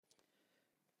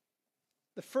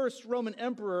the first Roman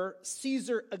emperor,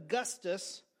 Caesar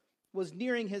Augustus, was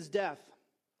nearing his death.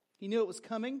 He knew it was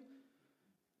coming.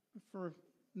 For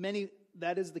many,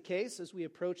 that is the case as we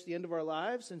approach the end of our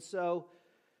lives. And so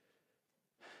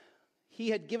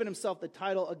he had given himself the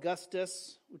title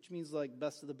Augustus, which means like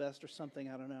best of the best or something,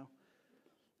 I don't know.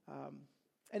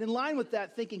 And in line with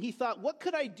that thinking, he thought, what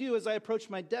could I do as I approach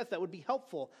my death that would be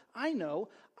helpful? I know,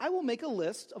 I will make a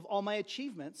list of all my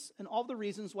achievements and all the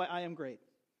reasons why I am great.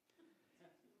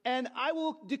 And I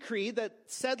will decree that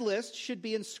said list should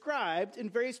be inscribed in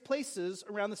various places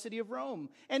around the city of Rome,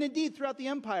 and indeed throughout the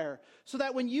empire, so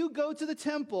that when you go to the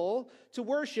temple to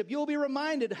worship, you will be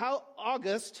reminded how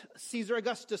august Caesar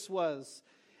Augustus was.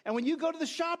 And when you go to the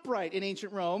ShopRite in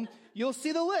ancient Rome, you'll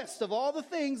see the list of all the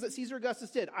things that Caesar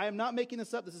Augustus did. I am not making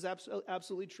this up. This is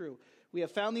absolutely true. We have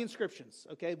found the inscriptions,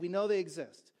 okay? We know they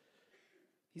exist.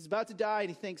 He's about to die, and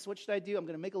he thinks, what should I do? I'm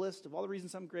going to make a list of all the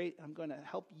reasons I'm great, and I'm going to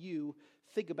help you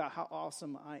think about how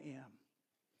awesome I am.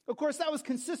 Of course, that was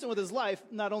consistent with his life,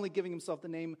 not only giving himself the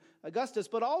name Augustus,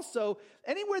 but also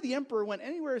anywhere the emperor went,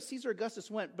 anywhere Caesar Augustus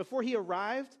went, before he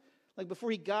arrived, like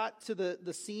before he got to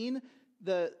the scene,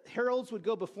 the heralds would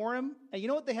go before him, and you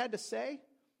know what they had to say?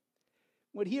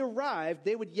 When he arrived,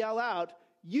 they would yell out,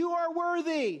 "You are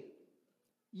worthy!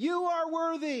 You are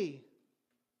worthy!"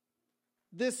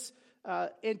 This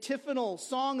antiphonal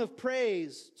song of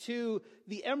praise to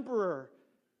the emperor.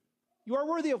 You are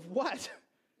worthy of what?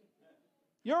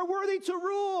 You are worthy to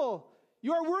rule.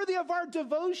 You are worthy of our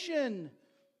devotion.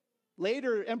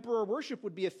 Later, emperor worship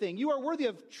would be a thing. You are worthy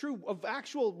of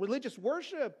actual religious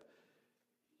worship.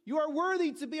 You are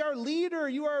worthy to be our leader.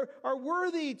 You are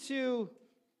worthy to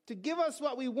give us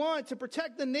what we want, to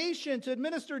protect the nation, to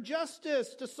administer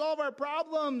justice, to solve our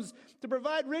problems, to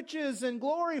provide riches and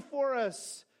glory for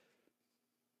us.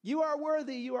 You are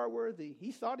worthy, you are worthy.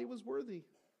 He thought he was worthy.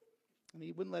 And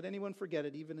he wouldn't let anyone forget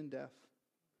it, even in death.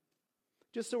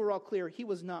 Just so we're all clear, he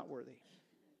was not worthy,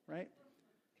 right?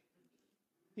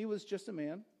 He was just a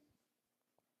man.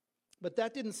 But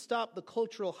that didn't stop the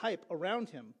cultural hype around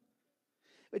him.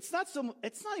 It's not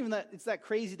even that it's that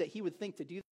crazy that he would think to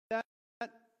do that,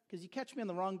 because you catch me on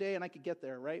the wrong day and I could get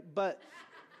there, right? But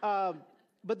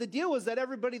the deal was that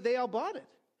they all bought it.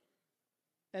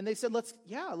 And they said, let's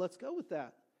go with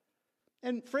that.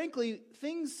 And frankly,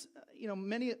 things,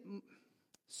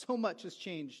 so much has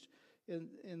changed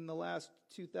in the last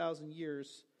 2,000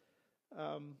 years,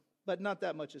 but not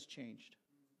that much has changed.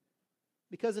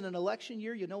 Because in an election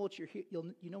year, you know what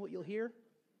you'll hear?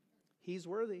 He's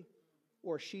worthy,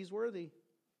 or she's worthy,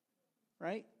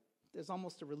 right? There's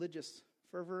almost a religious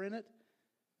fervor in it,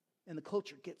 and the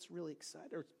culture gets really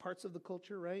excited, or parts of the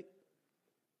culture, right?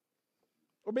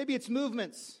 Or maybe it's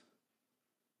movements.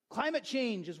 Climate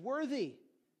change is worthy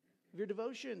of your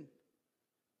devotion.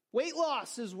 Weight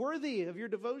loss is worthy of your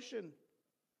devotion.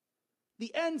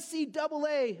 The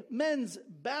NCAA men's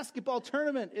basketball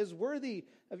tournament is worthy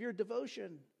of your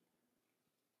devotion.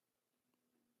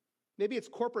 Maybe it's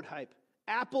corporate hype.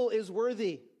 Apple is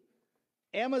worthy.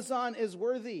 Amazon is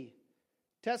worthy.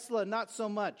 Tesla, not so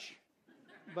much.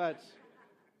 But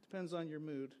depends on your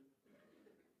mood.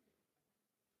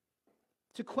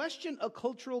 To question a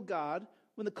cultural God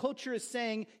when the culture is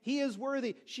saying, he is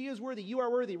worthy, she is worthy, you are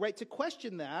worthy, right? To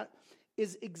question that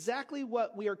is exactly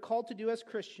what we are called to do as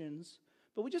Christians,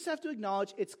 but we just have to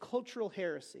acknowledge it's cultural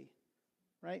heresy,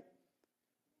 right?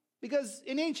 Because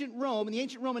in ancient Rome, in the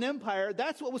ancient Roman Empire,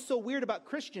 that's what was so weird about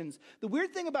Christians. The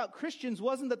weird thing about Christians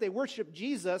wasn't that they worshiped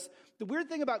Jesus. The weird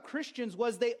thing about Christians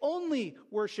was they only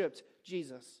worshiped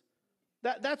Jesus.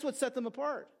 That's what set them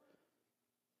apart.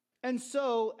 And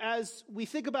so, as we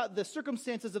think about the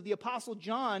circumstances of the Apostle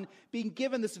John being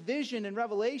given this vision in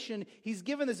Revelation, he's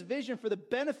given this vision for the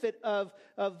benefit of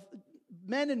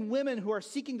men and women who are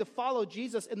seeking to follow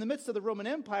Jesus in the midst of the Roman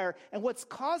Empire. And what's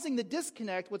causing the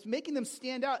disconnect, what's making them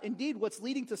stand out, indeed what's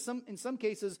leading to in some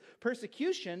cases,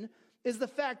 persecution, is the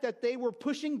fact that they were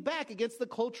pushing back against the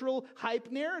cultural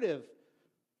hype narrative.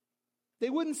 They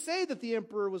wouldn't say that the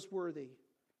emperor was worthy.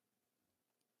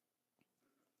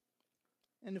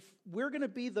 And if we're going to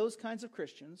be those kinds of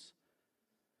Christians,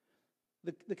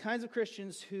 the kinds of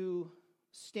Christians who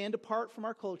stand apart from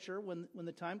our culture when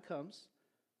the time comes,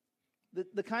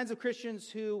 the kinds of Christians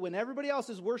who, when everybody else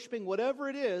is worshiping whatever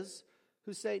it is,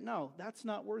 who say, no, that's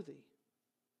not worthy.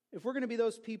 If we're going to be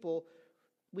those people,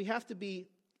 we have to be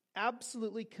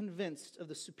absolutely convinced of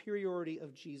the superiority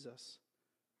of Jesus.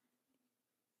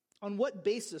 On what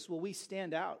basis will we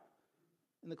stand out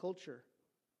in the culture?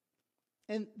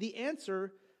 And the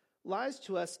answer lies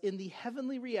to us in the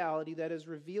heavenly reality that is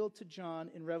revealed to John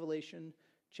in Revelation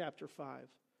chapter 5.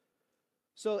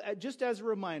 So just as a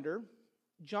reminder,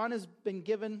 John has been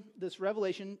given this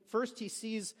revelation. First, he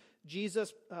sees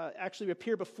Jesus actually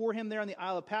appear before him there on the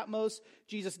Isle of Patmos.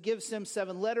 Jesus gives him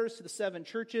 7 letters to the 7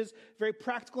 churches. Very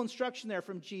practical instruction there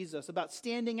from Jesus about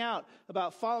standing out,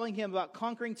 about following him, about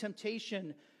conquering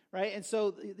temptation, right? And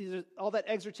so all that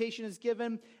exhortation is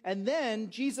given. And then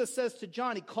Jesus says to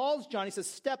John, he calls John, he says,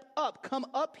 step up, come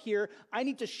up here. I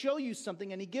need to show you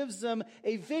something. And he gives them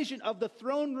a vision of the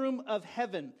throne room of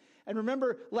heaven. And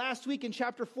remember, last week in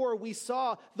chapter 4, we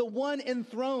saw the one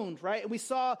enthroned, right? And we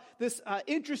saw this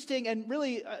interesting and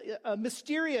really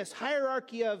mysterious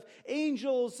hierarchy of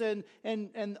angels and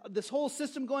this whole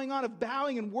system going on of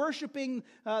bowing and worshiping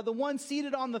the one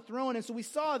seated on the throne. And so we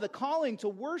saw the calling to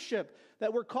worship,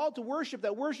 that we're called to worship,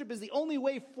 that worship is the only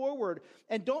way forward.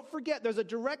 And don't forget, there's a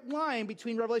direct line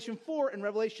between Revelation 4 and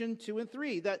Revelation 2 and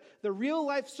 3, that the real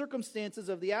life circumstances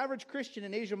of the average Christian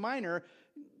in Asia Minor,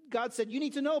 God said, you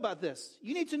need to know about this.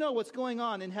 You need to know what's going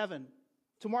on in heaven.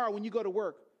 Tomorrow when you go to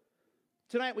work.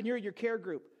 Tonight when you're in your care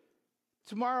group.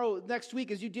 Tomorrow, next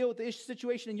week, as you deal with the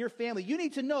situation in your family. You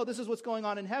need to know this is what's going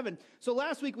on in heaven. So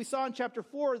last week we saw in chapter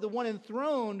 4, the one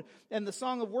enthroned and the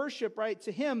song of worship, right,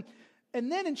 to him.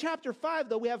 And then in chapter 5,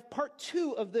 though, we have part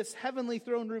 2 of this heavenly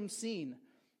throne room scene.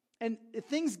 And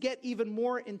things get even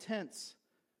more intense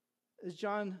as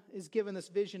John is given this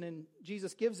vision, and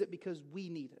Jesus gives it because we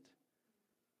need it.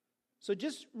 So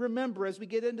just remember as we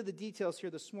get into the details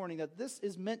here this morning that this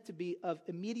is meant to be of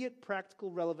immediate practical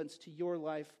relevance to your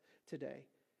life today.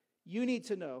 You need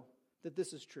to know that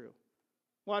this is true.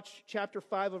 Watch chapter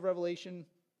 5 of Revelation,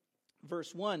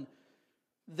 verse 1.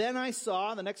 Then I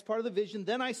saw, the next part of the vision,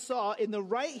 then I saw in the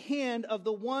right hand of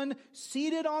the one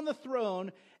seated on the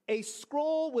throne a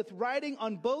scroll with writing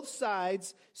on both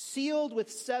sides, sealed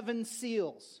with 7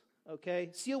 seals.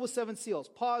 Okay, sealed with 7 seals.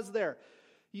 Pause there.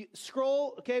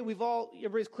 Scroll, okay,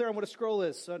 everybody's clear on what a scroll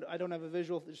is, so I don't have a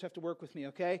visual, you just have to work with me,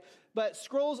 okay? But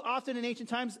scrolls often in ancient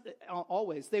times,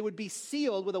 always, they would be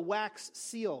sealed with a wax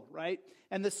seal, right?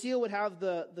 And the seal would have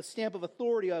the stamp of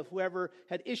authority of whoever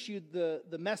had issued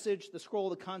the message, the scroll,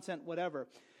 the content, whatever.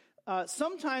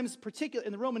 Sometimes, particularly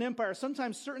in the Roman Empire,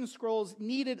 sometimes certain scrolls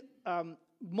needed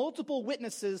multiple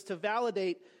witnesses to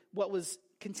validate what was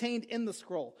contained in the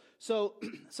scroll. So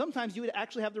sometimes you would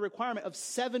actually have the requirement of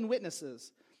 7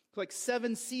 witnesses, like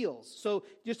 7 seals. So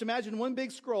just imagine one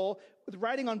big scroll with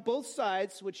writing on both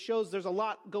sides, which shows there's a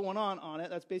lot going on it.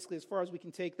 That's basically as far as we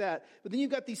can take that. But then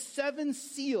you've got these 7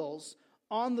 seals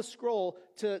on the scroll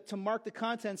to mark the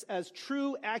contents as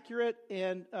true, accurate,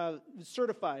 and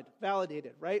certified,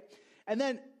 validated, right? And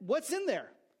then what's in there?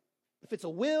 If it's a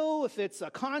will, if it's a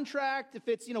contract, if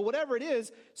it's, whatever it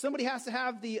is, somebody has to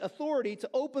have the authority to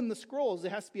open the scrolls.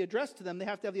 It has to be addressed to them. They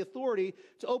have to have the authority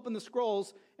to open the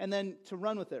scrolls and then to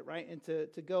run with it, right? And to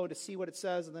go to see what it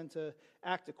says and then to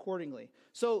act accordingly.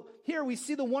 So here we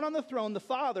see the one on the throne, the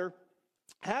Father,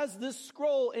 has this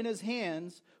scroll in his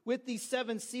hands with these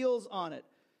 7 seals on it,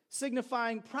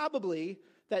 signifying probably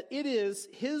that it is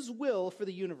his will for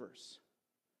the universe.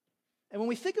 And when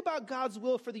we think about God's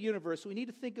will for the universe, we need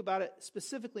to think about it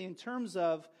specifically in terms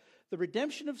of the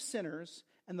redemption of sinners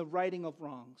and the righting of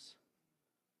wrongs.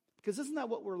 Because isn't that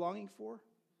what we're longing for?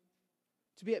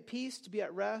 To be at peace, to be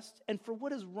at rest, and for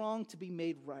what is wrong to be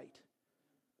made right.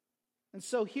 And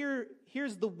so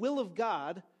here's the will of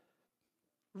God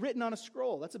written on a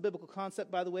scroll. That's a biblical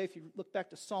concept, by the way. If you look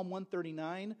back to Psalm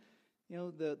 139,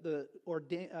 the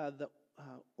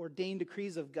ordained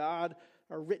decrees of God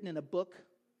are written in a book.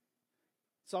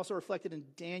 It's also reflected in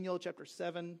Daniel chapter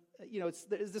 7.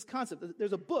 There's this concept.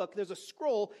 There's a book, there's a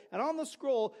scroll, and on the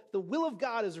scroll, the will of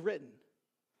God is written.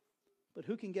 But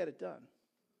who can get it done?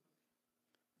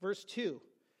 Verse 2.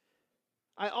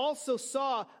 I also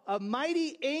saw a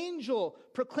mighty angel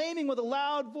proclaiming with a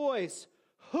loud voice,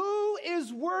 "Who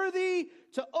is worthy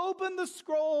to open the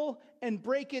scroll and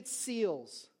break its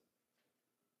seals?"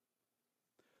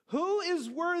 Who is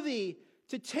worthy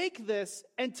to take this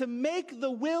and to make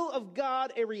the will of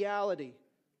God a reality?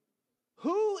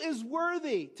 Who is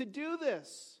worthy to do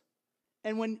this?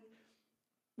 And when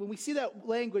we see that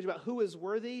language about who is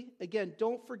worthy, again,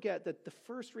 don't forget that the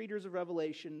first readers of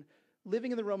Revelation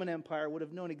living in the Roman Empire would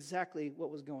have known exactly what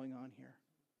was going on here.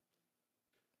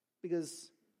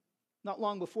 Because not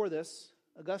long before this,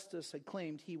 Augustus had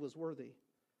claimed he was worthy.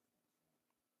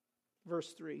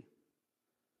 Verse 3.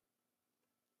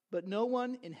 But no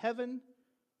one in heaven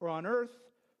or on earth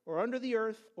or under the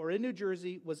earth or in New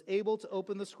Jersey was able to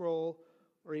open the scroll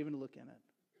or even to look in it.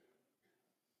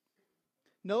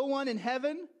 No one in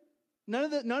heaven, none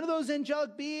of those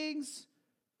angelic beings,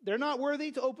 they're not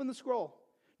worthy to open the scroll.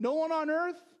 No one on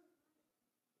earth,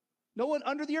 no one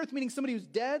under the earth, meaning somebody who's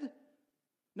dead,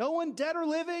 no one dead or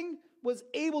living was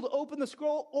able to open the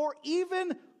scroll or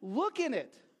even look in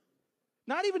it.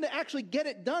 Not even to actually get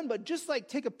it done, but just like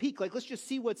take a peek, like let's just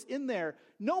see what's in there.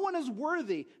 No one is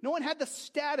worthy. No one had the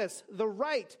status, the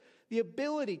right, the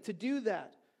ability to do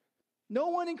that. No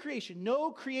one in creation,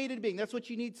 no created being. That's what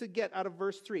you need to get out of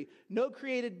verse 3. No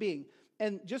created being.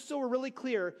 And just so we're really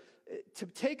clear, to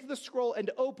take the scroll and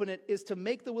to open it is to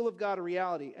make the will of God a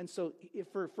reality. And so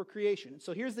for creation.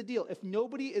 So here's the deal. If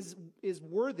nobody is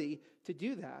worthy to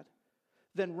do that,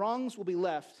 then wrongs will be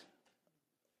left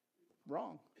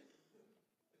wrong.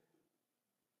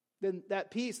 Then that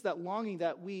peace, that longing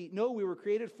that we know we were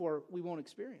created for, we won't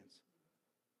experience.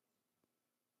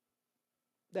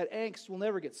 That angst will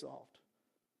never get solved.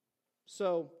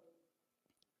 So,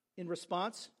 in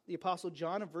response, the Apostle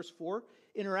John in verse 4,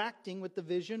 interacting with the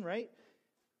vision, right?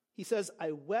 He says,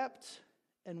 I wept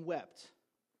and wept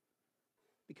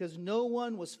because no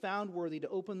one was found worthy to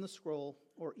open the scroll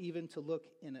or even to look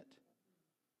in it.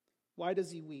 Why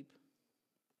does he weep?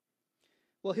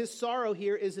 Well, his sorrow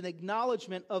here is an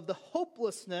acknowledgement of the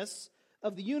hopelessness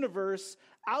of the universe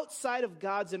outside of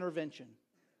God's intervention.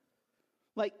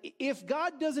 Like, if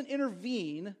God doesn't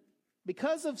intervene,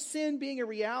 because of sin being a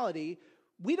reality,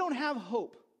 we don't have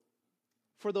hope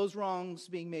for those wrongs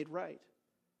being made right.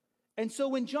 And so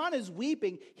when John is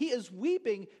weeping, he is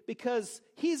weeping because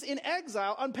he's in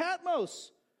exile on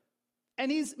Patmos.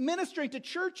 And he's ministering to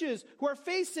churches who are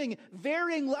facing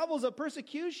varying levels of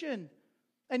persecution.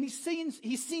 And he's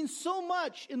seen so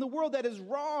much in the world that is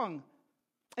wrong.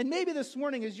 And maybe this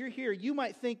morning as you're here, you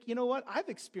might think, you know what? I've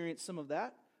experienced some of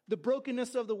that. The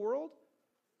brokenness of the world.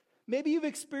 Maybe you've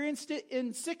experienced it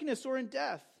in sickness or in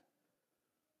death,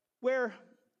 where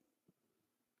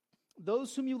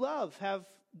those whom you love have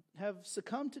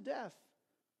succumbed to death,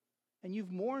 and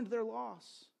you've mourned their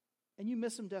loss, and you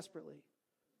miss them desperately.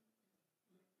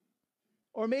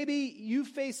 Or maybe you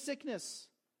face sickness,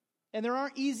 and there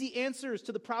aren't easy answers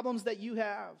to the problems that you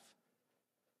have,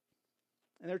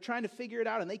 and they're trying to figure it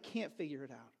out, and they can't figure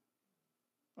it out.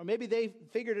 Or maybe they've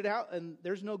figured it out, and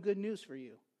there's no good news for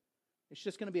you. It's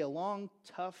just going to be a long,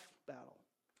 tough battle.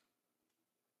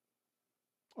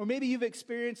 Or maybe you've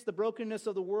experienced the brokenness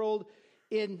of the world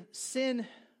in sin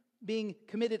being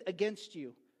committed against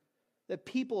you, that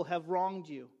people have wronged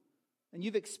you, and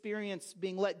you've experienced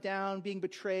being let down, being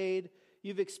betrayed,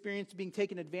 you've experienced being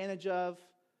taken advantage of.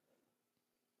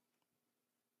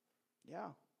 Yeah.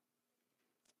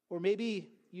 Or maybe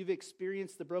you've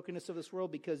experienced the brokenness of this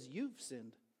world because you've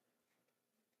sinned.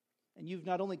 And you've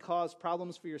not only caused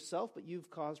problems for yourself, but you've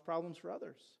caused problems for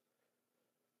others.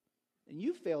 And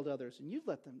you've failed others, and you've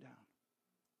let them down.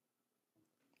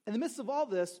 In the midst of all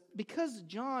this, because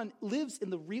John lives in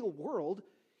the real world,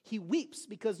 he weeps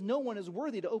because no one is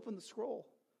worthy to open the scroll.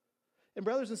 And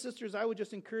brothers and sisters, I would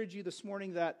just encourage you this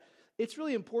morning that it's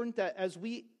really important that as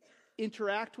we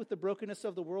interact with the brokenness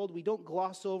of the world, we don't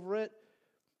gloss over it.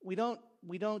 We don't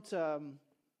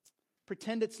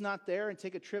pretend it's not there and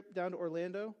take a trip down to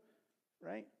Orlando,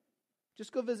 right?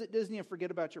 Just go visit Disney and forget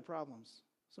about your problems.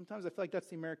 Sometimes I feel like that's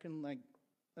the American,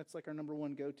 that's like our number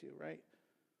one go-to, right?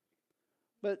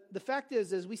 But the fact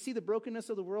is, as we see the brokenness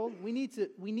of the world, we need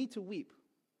to weep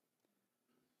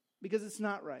because it's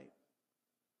not right.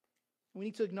 We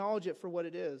need to acknowledge it for what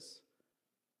it is.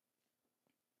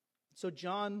 So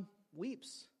John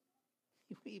weeps.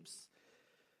 He weeps.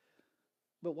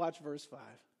 But watch verse 5.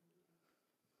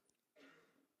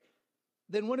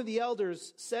 Then one of the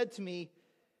elders said to me,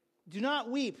 "Do not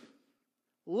weep.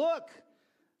 Look,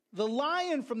 the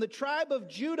Lion from the tribe of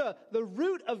Judah, the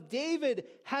Root of David,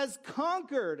 has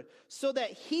conquered so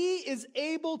that he is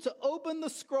able to open the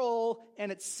scroll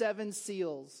and its 7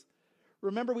 seals."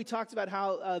 Remember we talked about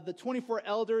how the 24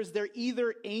 elders, they're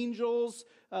either angels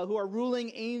who are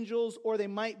ruling angels, or they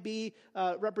might be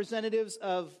representatives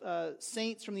of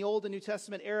saints from the Old and New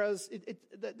Testament eras.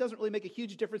 That doesn't really make a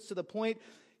huge difference to the point.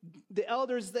 The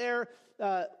elders there,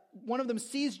 one of them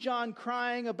sees John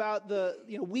crying about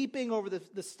weeping over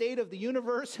the state of the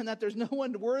universe and that there's no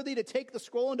one worthy to take the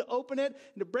scroll and to open it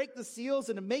and to break the seals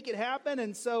and to make it happen.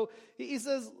 And so he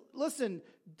says, listen,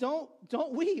 don't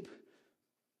weep.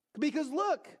 Because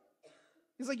look,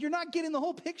 he's like, you're not getting the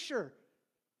whole picture.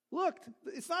 Look,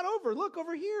 it's not over. Look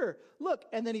over here. Look.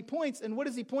 And then he points, and what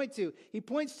does he point to? He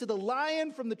points to the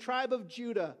Lion from the tribe of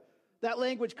Judah. That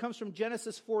language comes from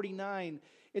Genesis 49.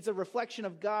 It's a reflection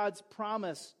of God's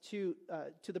promise to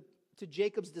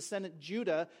Jacob's descendant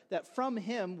Judah, that from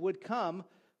him would come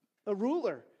a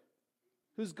ruler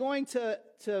who's going to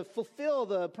fulfill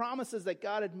the promises that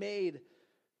God had made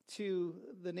to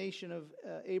the nation of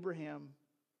Abraham.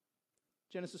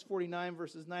 Genesis 49,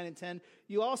 verses 9 and 10.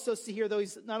 You also see here, though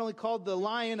he's not only called the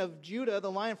Lion of Judah,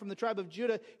 the Lion from the tribe of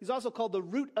Judah, he's also called the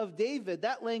Root of David.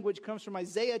 That language comes from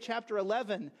Isaiah chapter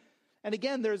 11. And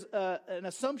again, there's an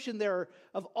assumption there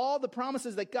of all the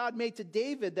promises that God made to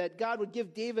David, that God would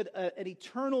give David an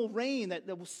eternal reign, that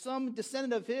some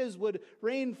descendant of his would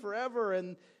reign forever,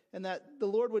 and that the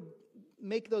Lord would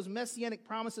make those messianic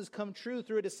promises come true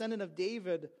through a descendant of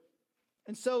David.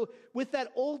 And so with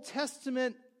that Old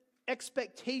Testament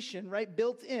expectation, right,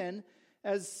 built in,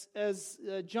 as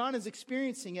John is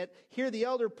experiencing it, here the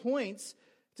elder points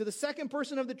to the second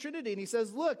person of the Trinity, and he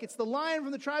says, look, it's the Lion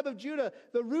from the tribe of Judah,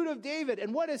 the Root of David.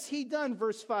 And what has he done?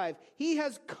 Verse 5, he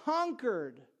has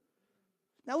conquered.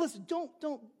 Now listen,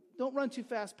 don't run too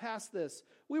fast past this.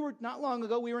 Not long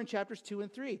ago, we were in chapters 2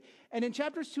 and 3. And in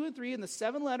chapters 2 and 3, in the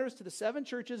 7 letters to the 7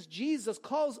 churches, Jesus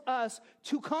calls us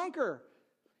to conquer.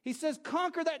 He says,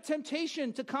 conquer that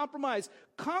temptation to compromise.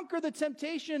 Conquer the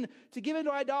temptation to give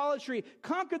into idolatry.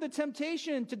 Conquer the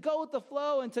temptation to go with the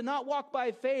flow and to not walk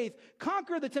by faith.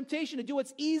 Conquer the temptation to do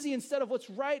what's easy instead of what's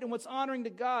right and what's honoring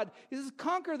to God. He says,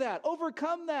 conquer that.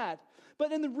 Overcome that.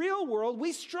 But in the real world,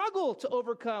 we struggle to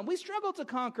overcome. We struggle to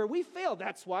conquer. We fail.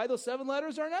 That's why those 7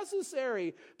 letters are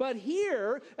necessary. But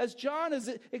here, as John is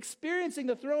experiencing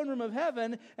the throne room of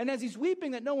heaven, and as he's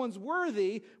weeping that no one's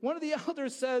worthy, one of the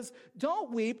elders says,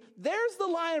 don't weep. There's the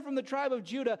Lion from the tribe of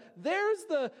Judah. There's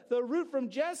the Root from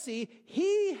Jesse.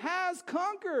 He has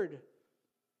conquered.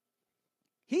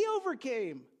 He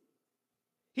overcame.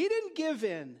 He didn't give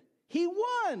in. He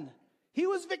won. He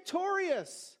was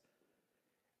victorious.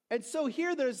 And so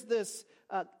here there's this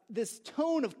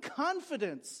tone of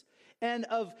confidence and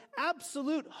of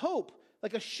absolute hope,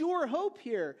 like a sure hope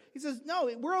here. He says, no,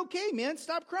 we're okay, man.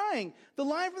 Stop crying. The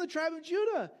Lion from the tribe of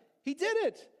Judah, he did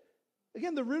it.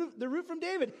 Again, the root from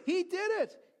David, he did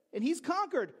it. And he's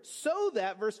conquered so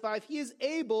that, verse 5, he is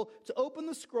able to open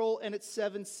the scroll and its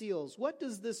 7 seals. What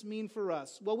does this mean for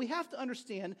us? Well, we have to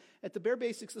understand at the bare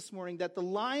basics this morning that the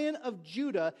Lion of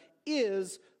Judah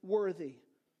is worthy.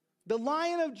 The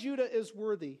Lion of Judah is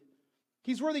worthy.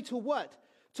 He's worthy to what?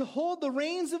 To hold the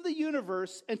reins of the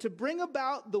universe and to bring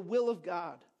about the will of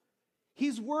God.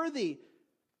 He's worthy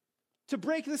to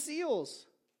break the seals,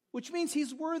 which means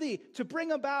he's worthy to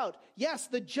bring about, yes,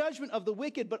 the judgment of the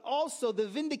wicked, but also the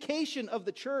vindication of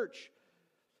the church.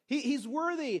 He's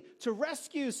worthy to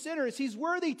rescue sinners. He's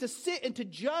worthy to sit and to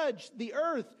judge the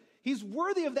earth. He's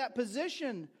worthy of that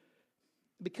position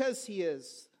because he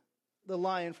is the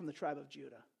Lion from the tribe of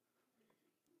Judah.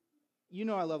 You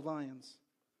know I love lions.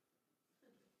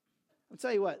 I'll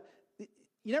tell you what,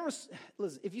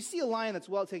 listen, if you see a lion that's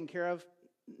well taken care of,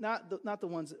 not the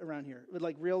ones around here, but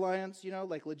like real lions,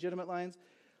 like legitimate lions.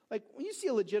 Like when you see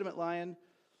a legitimate lion,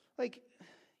 like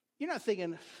you're not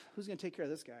thinking, who's going to take care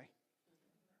of this guy?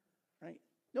 Right?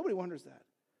 Nobody wonders that.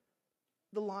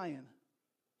 The lion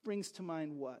brings to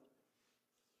mind what?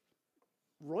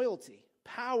 Royalty,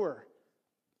 power.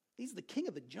 He's the king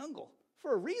of the jungle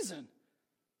for a reason.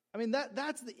 I mean,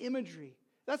 that's the imagery.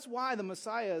 That's why the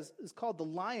Messiah is called the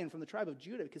Lion from the tribe of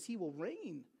Judah, because he will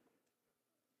reign.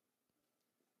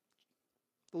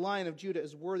 The Lion of Judah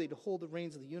is worthy to hold the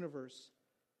reins of the universe.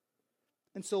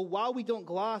 And so while we don't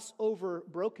gloss over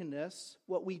brokenness,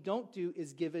 what we don't do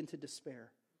is give in to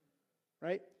despair.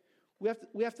 Right?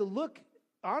 We have to look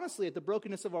honestly at the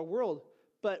brokenness of our world,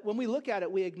 but when we look at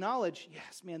it, we acknowledge,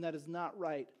 yes, man, that is not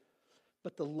right.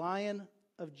 But the Lion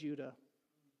of Judah,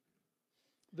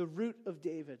 the Root of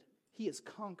David, he is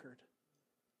conquered.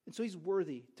 And so he's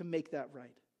worthy to make that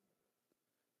right.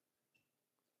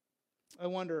 I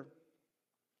wonder,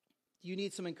 do you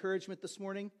need some encouragement this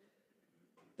morning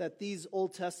that these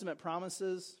Old Testament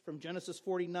promises from Genesis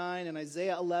 49 and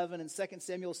Isaiah 11 and 2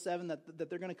 Samuel 7, that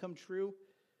they're going to come true?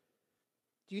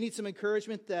 Do you need some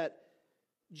encouragement that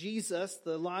Jesus,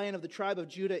 the Lion of the tribe of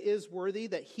Judah, is worthy,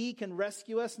 that he can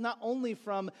rescue us not only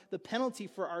from the penalty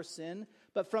for our sin,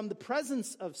 but from the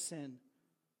presence of sin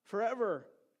forever?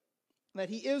 That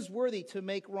he is worthy to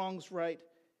make wrongs right,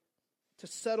 to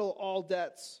settle all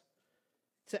debts,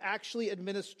 to actually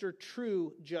administer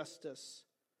true justice.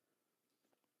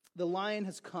 The Lion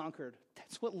has conquered.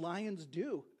 That's what lions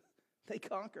do. They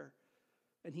conquer.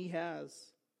 And he has.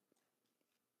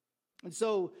 And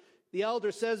so the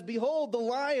elder says, behold, the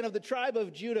Lion of the tribe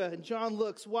of Judah. And John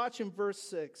looks, watch in verse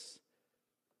 6.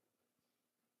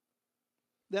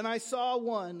 Then I saw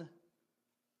one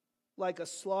like a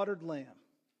slaughtered lamb,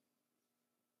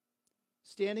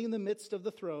 standing in the midst of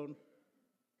the throne,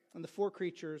 and the 4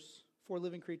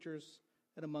 living creatures,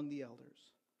 and among the elders.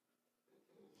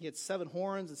 He had 7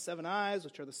 horns and 7 eyes,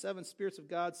 which are the 7 spirits of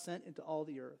God sent into all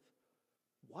the earth.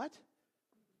 What?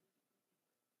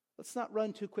 let's not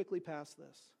run too quickly past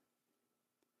this.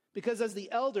 Because as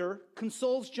the elder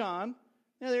consoles John,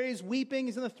 there he is weeping,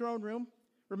 he's in the throne room.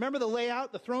 Remember the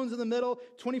layout, the throne's in the middle,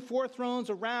 24 thrones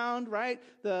around, right?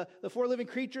 The 4 living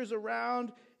creatures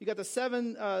around. You got the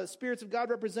 7 spirits of God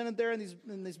represented there in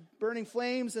these burning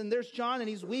flames. And there's John, and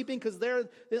he's weeping because they're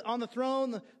on the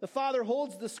throne. The Father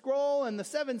holds the scroll and the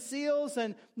 7 seals,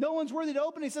 and no one's worthy to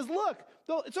open. He says, look,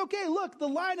 it's okay, look, the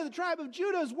Lion of the tribe of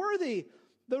Judah is worthy.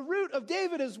 The root of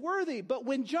David is worthy. But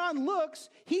when John looks,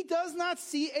 he does not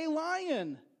see a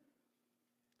lion.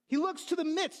 He looks to the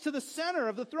midst, to the center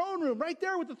of the throne room, right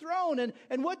there with the throne.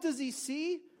 And what does he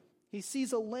see? He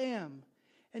sees a lamb.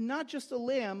 And not just a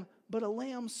lamb, but a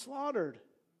lamb slaughtered.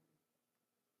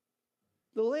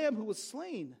 The lamb who was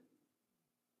slain.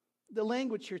 The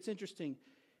language here, it's interesting.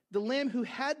 The lamb who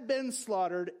had been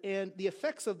slaughtered, and the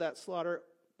effects of that slaughter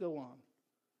go on.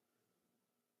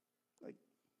 Like,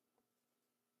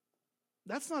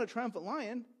 that's not a triumphant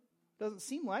lion. Doesn't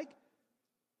seem like.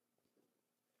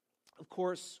 Of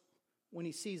course, when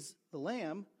he sees the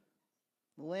lamb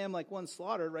like one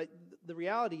slaughtered, right? The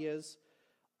reality is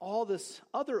all this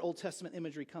other Old Testament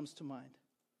imagery comes to mind.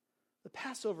 The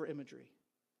Passover imagery,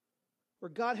 where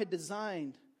God had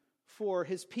designed for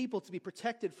his people to be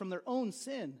protected from their own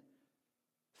sin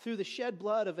through the shed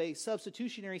blood of a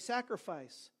substitutionary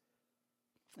sacrifice.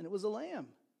 And it was a lamb.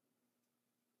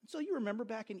 And so you remember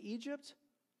back in Egypt,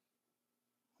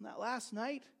 on that last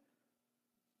night,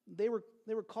 they were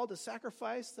called to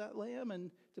sacrifice that lamb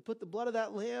and to put the blood of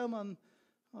that lamb on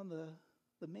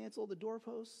the mantle, the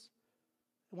doorposts.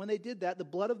 And when they did that, the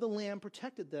blood of the lamb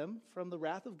protected them from the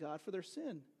wrath of God for their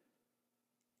sin.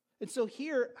 And so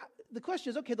here, the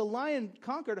question is, okay, the lion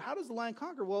conquered. How does the lion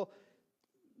conquer? Well,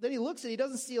 then he looks and he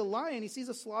doesn't see a lion. He sees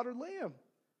a slaughtered lamb.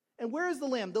 And where is the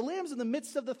lamb? The lamb's in the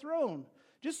midst of the throne.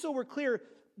 Just so we're clear,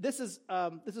 this is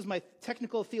my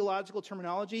technical theological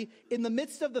terminology. In the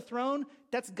midst of the throne,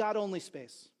 that's God-only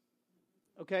space.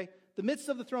 Okay? The midst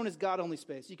of the throne is God-only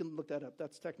space. You can look that up.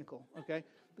 That's technical. Okay?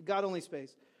 The God-only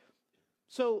space.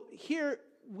 So here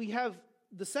we have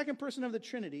the second person of the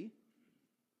Trinity.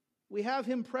 We have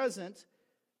him present,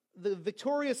 the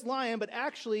victorious lion, but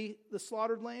actually the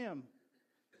slaughtered lamb.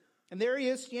 And there he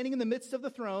is standing in the midst of the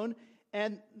throne.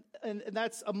 And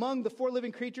that's among the 4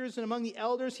 living creatures and among the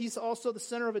elders. He's also the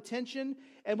center of attention.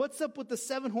 And what's up with the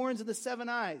 7 horns and the 7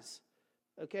 eyes?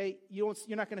 Okay, you're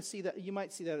not going to see that. You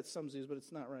might see that at some zoos, but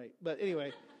it's not right. But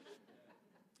anyway,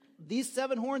 these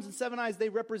 7 horns and 7 eyes, they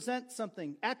represent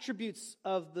something, attributes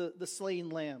of the slain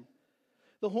lamb.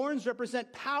 The horns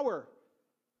represent power.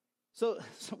 So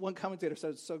one commentator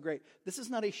said it's so great. This is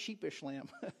not a sheepish lamb.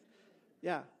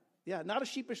 Yeah, not a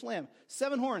sheepish lamb.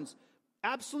 7 horns.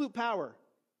 Absolute power,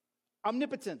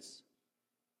 omnipotence.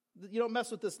 You don't mess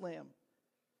with this lamb.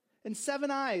 And 7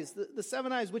 eyes, the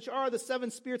 7 eyes, which are the 7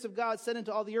 spirits of God sent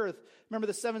into all the earth. Remember,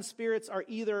 the 7 spirits are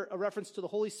either a reference to the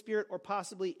Holy Spirit or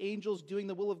possibly angels doing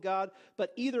the will of God.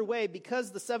 But either way,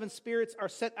 because the 7 spirits are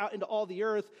sent out into all the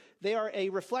earth, they are a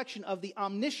reflection of the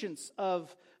omniscience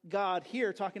of God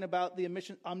here, talking about the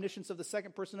omniscience of the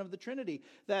second person of the Trinity,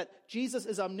 that Jesus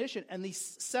is omniscient, and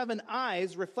these 7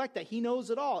 eyes reflect that he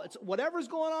knows it all. It's whatever's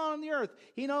going on the earth,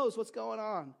 he knows what's going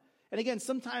on. And again,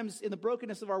 sometimes in the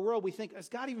brokenness of our world, we think, is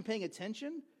God even paying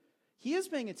attention? He is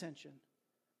paying attention,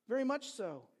 very much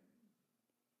so.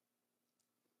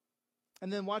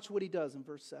 And then watch what he does in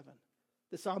verse 7.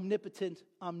 This omnipotent,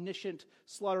 omniscient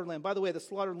slaughtered lamb. By the way, the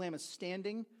slaughtered lamb is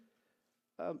standing.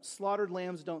 Slaughtered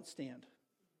lambs don't stand.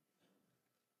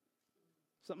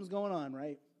 Something's going on,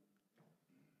 right?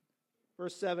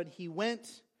 Verse 7, he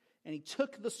went and he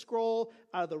took the scroll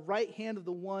out of the right hand of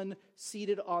the one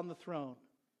seated on the throne.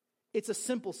 It's a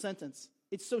simple sentence.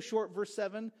 It's so short, verse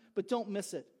 7, but don't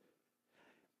miss it.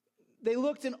 They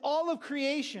looked in all of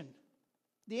creation.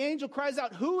 The angel cries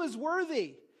out, who is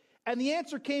worthy? And the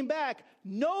answer came back,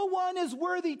 no one is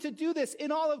worthy to do this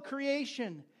in all of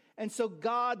creation. And so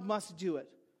God must do it.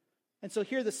 And so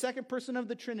here, the second person of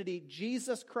the Trinity,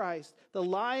 Jesus Christ, the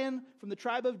Lion from the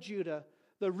tribe of Judah,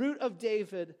 the root of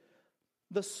David,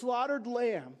 the slaughtered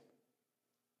lamb,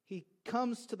 he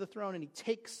comes to the throne and he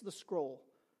takes the scroll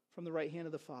from the right hand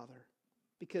of the Father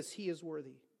because he is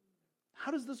worthy.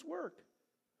 How does this work?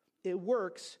 It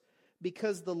works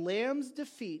because the lamb's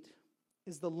defeat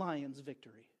is the lion's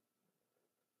victory.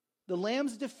 The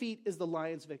lamb's defeat is the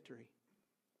lion's victory.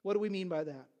 What do we mean by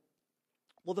that?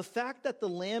 Well, the fact that the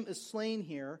lamb is slain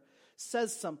here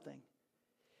says something.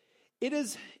 It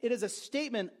is a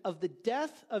statement of the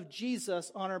death of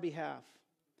Jesus on our behalf.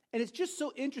 And it's just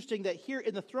so interesting that here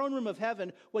in the throne room of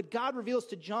heaven, what God reveals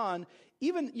to John,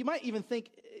 you might even think,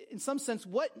 in some sense,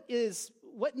 what is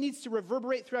what needs to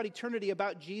reverberate throughout eternity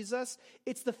about Jesus?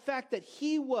 It's the fact that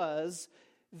he was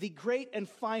the great and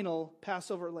final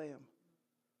Passover lamb.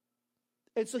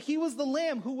 And so he was the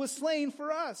lamb who was slain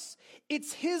for us.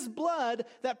 It's his blood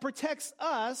that protects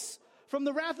us from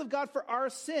the wrath of God for our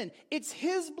sin. It's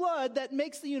his blood that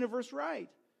makes the universe right.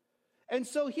 And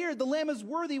so here, the lamb is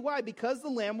worthy. Why? Because the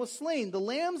lamb was slain. The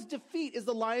lamb's defeat is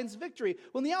the lion's victory.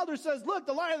 When the elder says, look,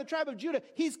 the Lion of the tribe of Judah,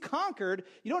 he's conquered,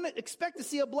 you don't expect to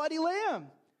see a bloody lamb.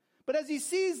 But as he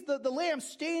sees the lamb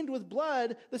stained with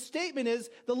blood, the statement is,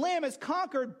 the lamb is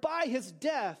conquered by his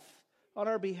death on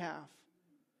our behalf.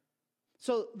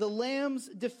 So the lamb's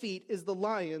defeat is the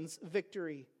lion's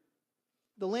victory.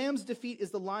 The lamb's defeat is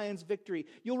the lion's victory.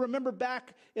 You'll remember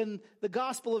back in the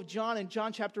Gospel of John, in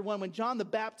John chapter 1, when John the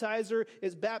baptizer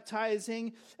is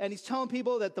baptizing, and he's telling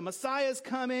people that the Messiah is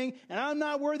coming, and I'm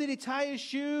not worthy to tie his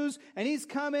shoes, and he's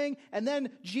coming, and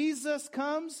then Jesus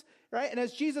comes, right? And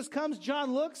as Jesus comes,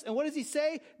 John looks, and what does he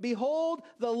say? Behold,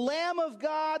 the Lamb of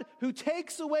God who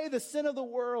takes away the sin of the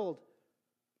world.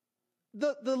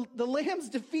 The lamb's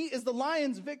defeat is the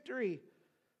lion's victory.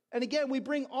 And again, we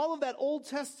bring all of that Old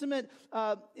Testament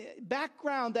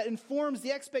background that informs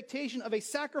the expectation of a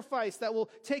sacrifice that will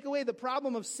take away the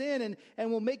problem of sin and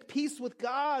will make peace with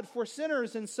God for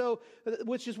sinners. And so,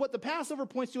 which is what the Passover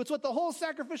points to. It's what the whole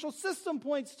sacrificial system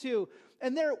points to.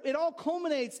 And there, it all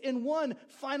culminates in one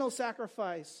final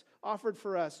sacrifice offered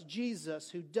for us, Jesus,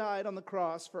 who died on the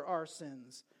cross for our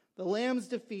sins. The lamb's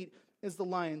defeat is the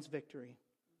lion's victory.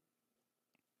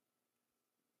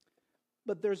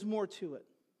 But there's more to it.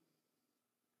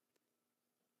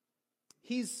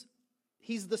 He's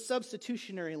the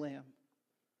substitutionary lamb,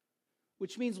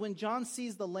 which means when John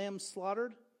sees the lamb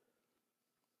slaughtered,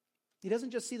 he doesn't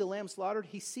just see the lamb slaughtered,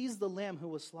 he sees the lamb who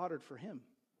was slaughtered for him.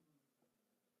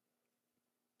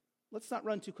 Let's not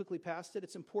run too quickly past it.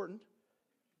 It's important.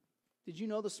 Did you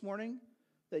know this morning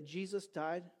that Jesus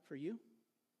died for you?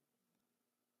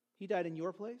 He died in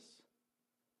your place.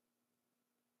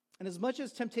 And as much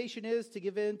as temptation is to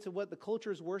give in to what the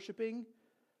culture is worshiping,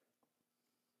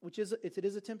 which is it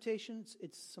is a temptation,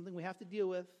 it's something we have to deal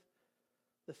with.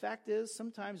 The fact is,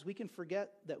 sometimes we can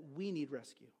forget that we need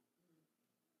rescue.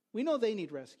 We know they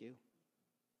need rescue,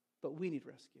 but we need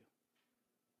rescue.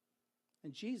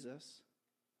 And Jesus,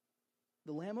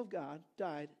 the Lamb of God,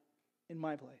 died in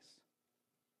my place,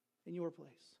 in your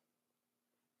place.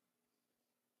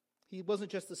 He wasn't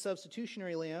just the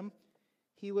substitutionary lamb,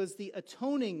 he was the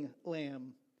atoning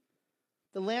lamb.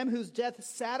 The lamb whose death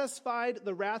satisfied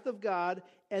the wrath of God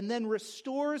and then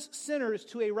restores sinners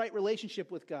to a right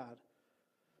relationship with God.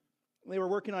 They were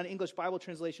working on English Bible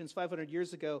translations 500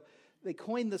 years ago. They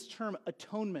coined this term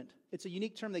atonement. It's a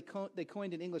unique term they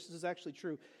coined in English. This is actually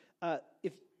true.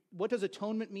 What does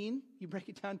atonement mean? You break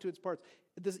it down to its parts.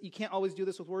 You can't always do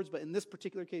this with words, but in this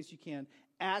particular case you can.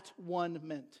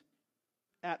 At-one-ment,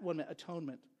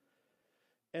 atonement.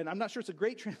 And I'm not sure it's a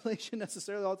great translation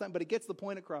necessarily all the time, but it gets the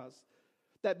point across.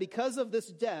 That because of this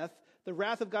death, the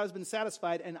wrath of God has been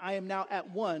satisfied, and I am now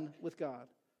at one with God.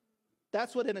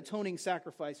 That's what an atoning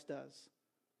sacrifice does.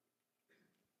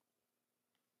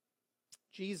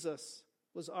 Jesus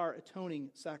was our atoning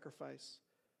sacrifice,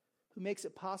 who makes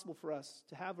it possible for us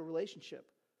to have a relationship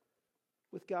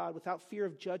with God without fear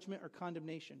of judgment or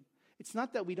condemnation. It's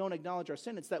not that we don't acknowledge our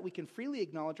sin, it's that we can freely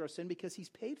acknowledge our sin because he's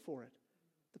paid for it.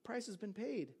 The price has been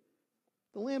paid.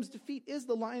 The lamb's defeat is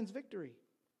the lion's victory.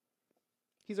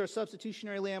 He's our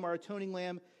substitutionary lamb, our atoning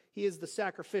lamb. He is the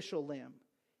sacrificial lamb.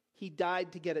 He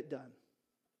died to get it done.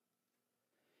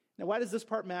 Now, why does this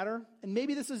part matter? And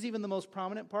maybe this is even the most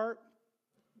prominent part.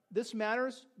 This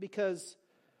matters because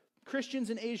Christians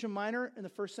in Asia Minor in the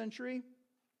first century,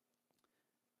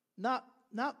 not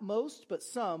most, but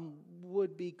some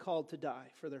would be called to die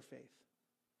for their faith.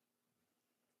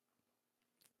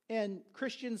 And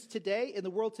Christians today, in the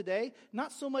world today,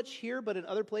 not so much here, but in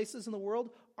other places in the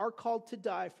world, are called to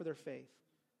die for their faith.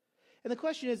 And the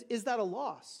question is that a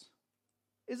loss?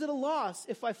 Is it a loss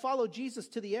if I follow Jesus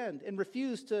to the end and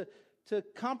refuse to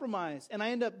compromise and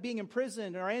I end up being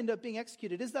imprisoned or I end up being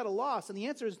executed? Is that a loss? And the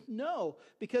answer is no,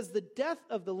 because the death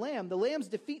of the lamb's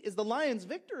defeat is the lion's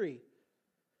victory.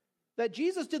 That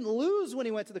Jesus didn't lose when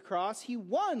he went to the cross, he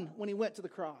won when he went to the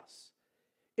cross.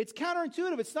 It's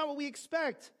counterintuitive. It's not what we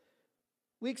expect.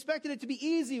 We expected it to be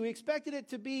easy. We expected it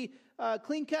to be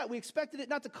clean cut. We expected it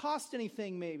not to cost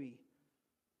anything, maybe.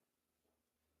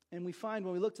 And we find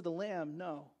when we look to the Lamb,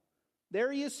 no.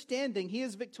 There he is standing. He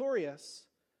is victorious,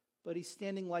 but he's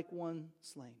standing like one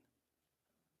slain.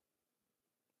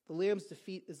 The Lamb's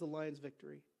defeat is the lion's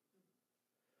victory.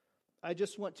 I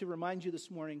just want to remind you this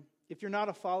morning, if you're not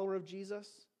a follower of Jesus,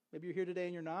 maybe you're here today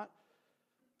and you're not,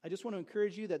 I just want to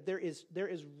encourage you that there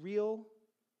is real,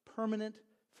 permanent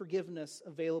forgiveness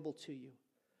available to you.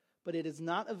 But it is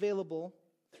not available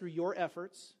through your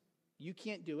efforts. You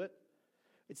can't do it.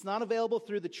 It's not available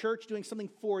through the church doing something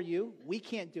for you. We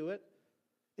can't do it.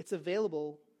 It's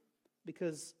available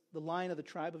because the Lion of the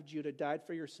tribe of Judah died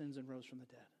for your sins and rose from the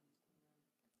dead.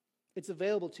 It's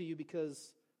available to you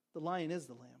because the Lion is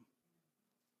the Lamb.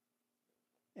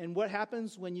 And what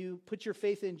happens when you put your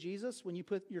faith in Jesus? When you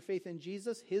put your faith in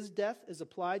Jesus, his death is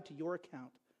applied to your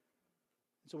account.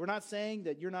 So we're not saying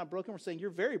that you're not broken. We're saying you're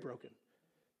very broken.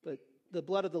 But the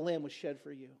blood of the Lamb was shed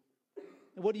for you.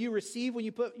 And what do you receive when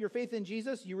you put your faith in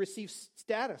Jesus? You receive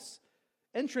status,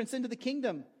 entrance into the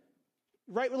kingdom,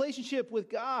 right relationship with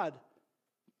God,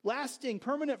 lasting,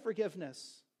 permanent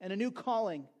forgiveness, and a new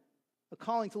calling, a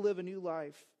calling to live a new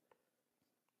life.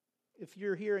 If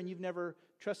you're here and you've never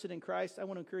trusted in Christ, I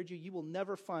want to encourage you, you will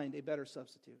never find a better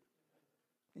substitute.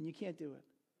 And you can't do it.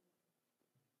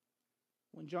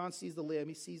 When John sees the Lamb,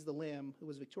 he sees the Lamb who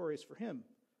was victorious for him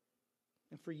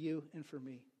and for you and for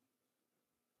me.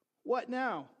 What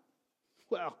now?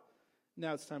 Well,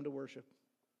 now it's time to worship.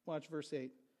 Watch verse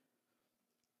 8.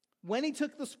 When he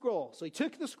took the scroll, so he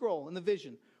took the scroll in the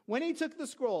vision. When he took the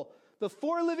scroll, the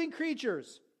 4 living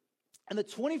creatures and the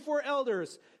 24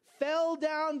 elders fell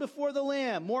down before the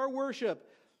Lamb. More worship.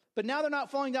 But now they're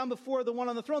not falling down before the one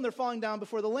on the throne. They're falling down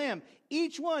before the Lamb.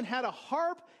 Each one had a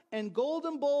harp and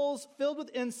golden bowls filled with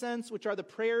incense, which are the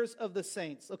prayers of the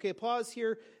saints. Okay, pause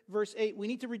here. Verse 8. We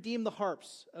need to redeem the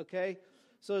harps, okay?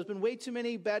 So there's been way too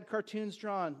many bad cartoons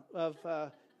drawn of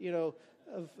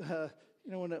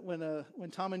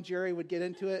when Tom and Jerry would get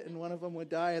into it and one of them would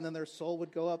die and then their soul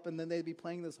would go up and then they'd be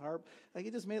playing this harp. Like,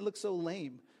 it just made it look so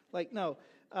lame. Like, no.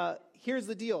 Here's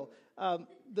the deal.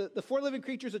 The 4 living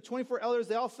creatures, the 24 elders,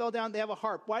 they all fell down. They have a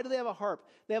harp. Why do they have a harp?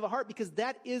 They have a harp because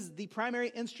that is the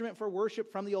primary instrument for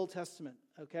worship from the Old Testament.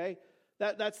 Okay?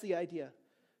 That's the idea.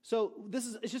 So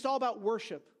it's just all about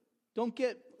worship. Don't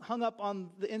get hung up on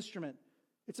the instrument.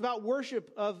 It's about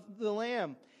worship of the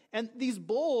Lamb. And these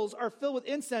bowls are filled with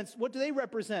incense. What do they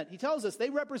represent? He tells us they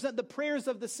represent the prayers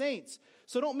of the saints.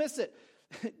 So don't miss it.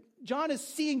 John is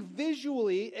seeing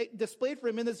visually, displayed for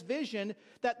him in this vision,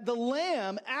 that the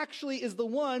Lamb actually is the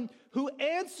one who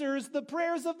answers the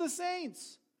prayers of the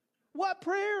saints. What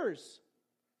prayers?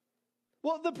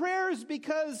 Well, the prayers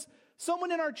because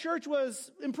someone in our church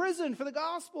was imprisoned for the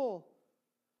gospel.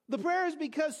 The prayer is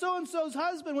because so-and-so's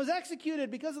husband was executed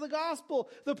because of the gospel.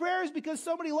 The prayer is because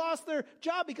somebody lost their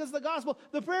job because of the gospel.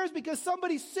 The prayer is because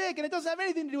somebody's sick, and it doesn't have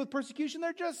anything to do with persecution.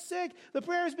 They're just sick. The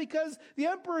prayer is because the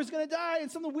emperor is going to die, and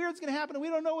something weird's going to happen, and we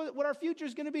don't know what our future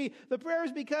is going to be. The prayer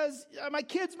is because my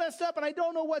kid's messed up, and I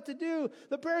don't know what to do.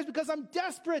 The prayer is because I'm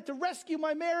desperate to rescue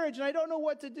my marriage, and I don't know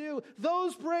what to do.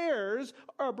 Those prayers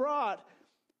are brought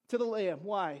to the Lamb.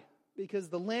 Why? Because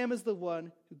the Lamb is the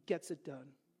one who gets it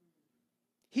done.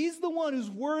 He's the one who's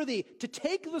worthy to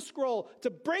take the scroll, to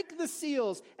break the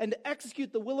seals, and to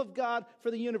execute the will of God for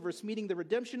the universe, meaning the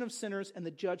redemption of sinners and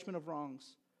the judgment of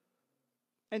wrongs.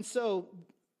 And so,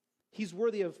 he's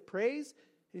worthy of praise,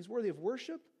 he's worthy of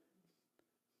worship,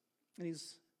 and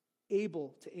he's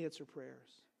able to answer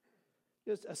prayers.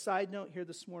 Just a side note here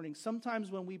this morning.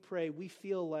 Sometimes when we pray, we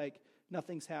feel like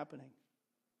nothing's happening.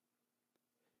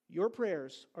 Your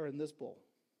prayers are in this bowl,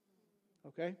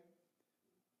 okay?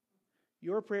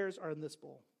 Your prayers are in this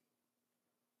bowl.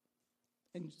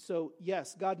 And so,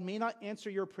 yes, God may not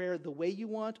answer your prayer the way you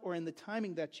want or in the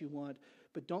timing that you want,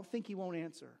 but don't think he won't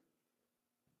answer.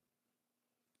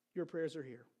 Your prayers are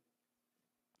here.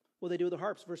 Well, they do with the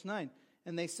harps, verse 9.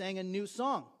 And they sang a new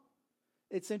song.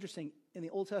 It's interesting. In the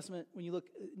Old Testament, when you look,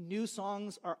 new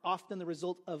songs are often the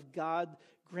result of God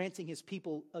granting his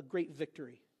people a great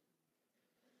victory.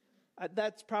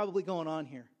 That's probably going on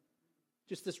here.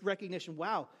 Just this recognition,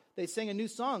 wow, they sang a new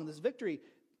song, this victory.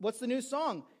 What's the new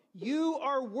song? You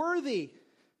are worthy.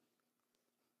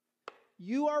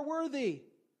 You are worthy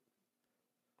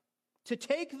to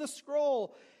take the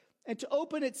scroll and to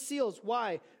open its seals.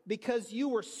 Why? Because you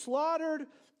were slaughtered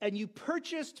and you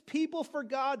purchased people for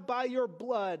God by your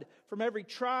blood from every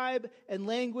tribe and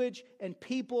language and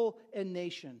people and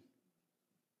nation.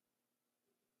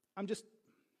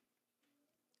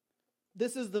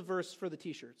 This is the verse for the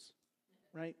t-shirts,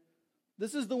 right?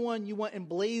 This is the one you want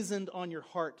emblazoned on your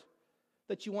heart,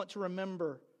 that you want to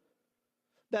remember.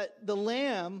 That the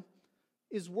Lamb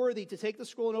is worthy to take the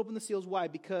scroll and open the seals. Why?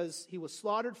 Because he was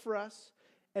slaughtered for us.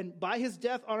 And by his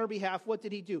death on our behalf, what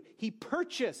did he do? He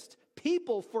purchased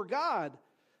people for God.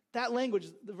 That language,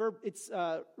 the verb, it's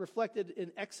reflected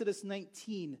in Exodus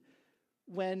 19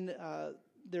 when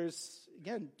there's,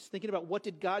 again, just thinking about what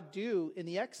did God do in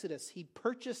the Exodus. He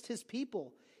purchased his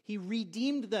people. He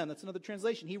redeemed them. That's another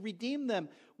translation. He redeemed them.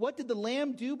 What did the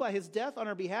Lamb do by his death on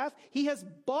our behalf? He has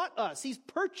bought us. He's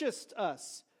purchased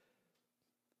us.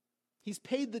 He's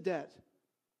paid the debt.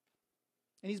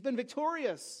 And he's been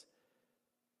victorious.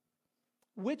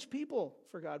 Which people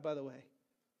for God, by the way?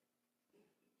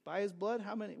 By his blood,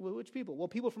 how many? Which people? Well,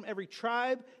 people from every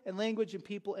tribe and language and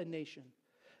people and nation.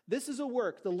 This is a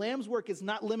work. The Lamb's work is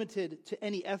not limited to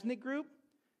any ethnic group,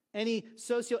 any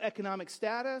socioeconomic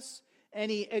status,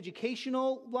 any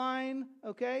educational line,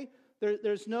 okay?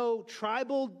 There's no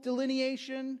tribal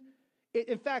delineation.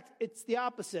 In fact, it's the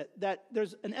opposite, that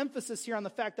there's an emphasis here on the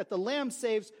fact that the Lamb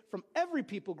saves from every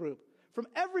people group, from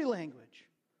every language.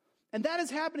 And that is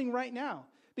happening right now.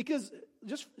 Because,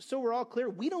 just so we're all clear,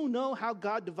 we don't know how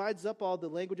God divides up all the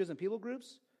languages and people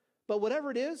groups. But whatever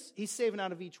it is, he's saving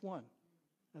out of each one.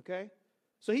 Okay?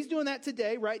 So he's doing that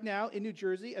today, right now, in New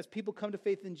Jersey, as people come to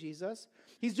faith in Jesus.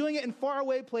 He's doing it in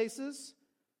faraway places,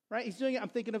 right? He's doing it, I'm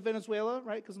thinking of Venezuela,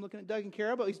 right? Because I'm looking at Doug and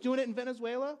Kara, but he's doing it in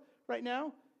Venezuela right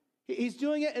now. He's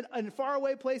doing it in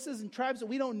faraway places and tribes that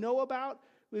we don't know about.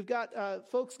 We've got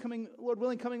folks coming, Lord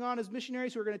willing, coming on as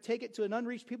missionaries who are going to take it to an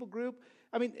unreached people group.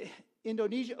 I mean,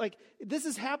 Indonesia, this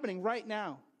is happening right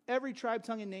now. Every tribe,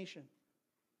 tongue, and nation.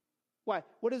 Why?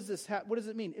 What does this what does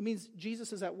it mean? It means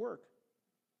Jesus is at work,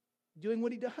 doing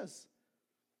what he does.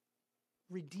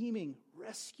 Redeeming,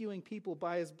 rescuing people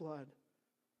by his blood.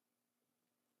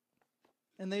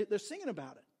 And they're singing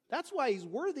about it. That's why he's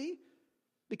worthy,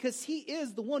 because he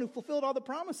is the one who fulfilled all the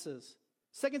promises.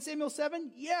 2 Samuel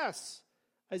 7, yes.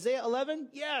 Isaiah 11,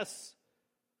 yes.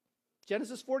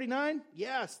 Genesis 49,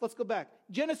 yes. Let's go back.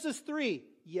 Genesis 3,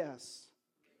 yes.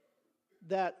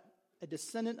 That a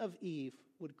descendant of Eve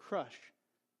would crush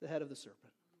the head of the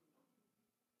serpent.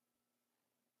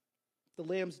 The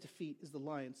lamb's defeat is the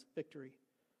lion's victory.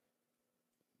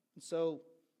 And so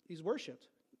he's worshipped.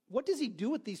 What does he do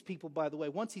with these people, by the way,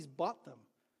 once he's bought them?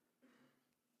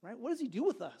 Right? What does he do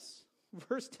with us?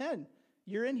 Verse 10,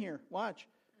 you're in here. Watch.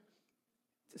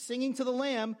 Singing to the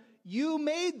Lamb, you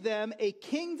made them a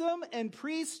kingdom and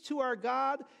priests to our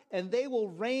God, and they will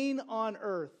reign on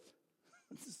earth.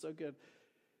 This is so good.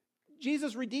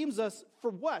 Jesus redeems us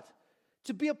for what?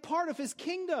 To be a part of his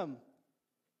kingdom.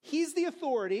 He's the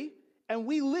authority, and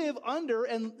we live under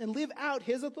and live out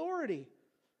his authority.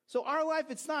 So our life,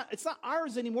 it's not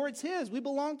ours anymore, it's his. We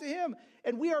belong to him.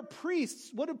 And we are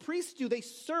priests. What do priests do? They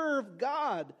serve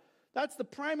God. That's the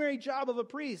primary job of a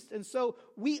priest. And so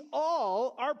we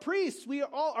all are priests. We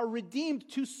all are redeemed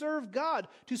to serve God,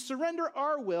 to surrender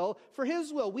our will for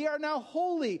his will. We are now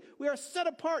holy. We are set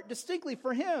apart distinctly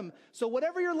for him. So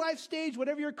whatever your life stage,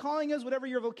 whatever your calling is, whatever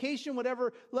your vocation,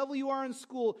 whatever level you are in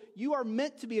school, you are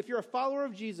meant to be, if you're a follower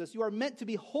of Jesus, you are meant to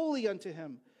be holy unto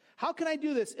him. How can I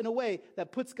do this in a way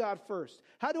that puts God first?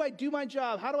 How do I do my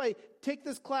job? How do I take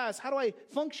this class? How do I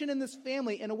function in this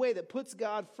family in a way that puts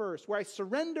God first, where I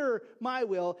surrender my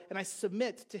will and I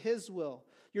submit to his will?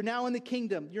 You're now in the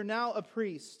kingdom. You're now a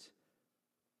priest.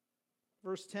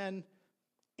 Verse 10,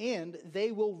 and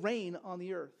they will reign on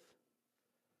the earth.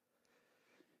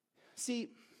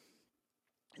 See,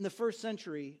 in the first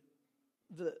century,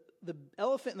 the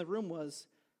elephant in the room was,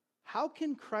 how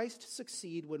can Christ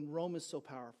succeed when Rome is so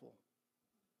powerful?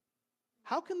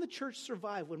 How can the church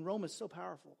survive when Rome is so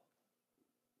powerful?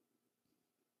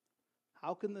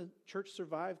 How can the church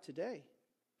survive today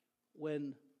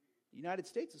when the United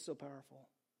States is so powerful?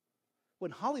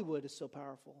 When Hollywood is so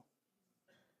powerful?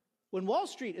 When Wall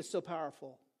Street is so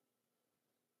powerful?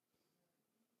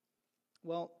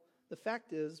 Well, the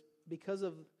fact is, because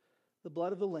of the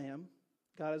blood of the Lamb,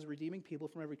 God is redeeming people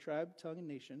from every tribe, tongue, and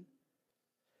nation.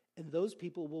 And those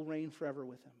people will reign forever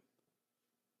with him.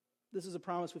 This is a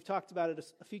promise. We've talked about it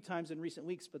a few times in recent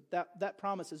weeks, but that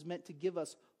promise is meant to give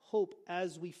us hope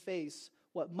as we face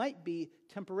what might be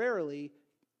temporarily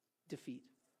defeat.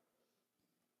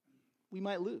 We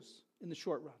might lose in the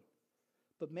short run.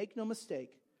 But make no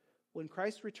mistake, when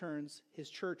Christ returns, his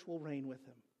church will reign with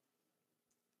him.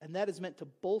 And that is meant to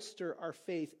bolster our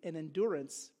faith and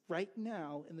endurance right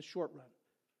now in the short run.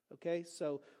 Okay,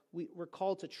 so we're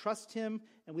called to trust him,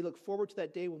 and we look forward to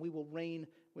that day when we will reign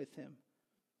with him.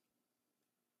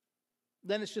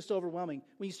 Then it's just overwhelming.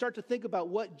 When you start to think about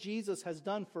what Jesus has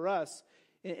done for us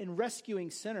in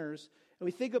rescuing sinners, and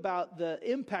we think about the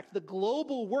impact, the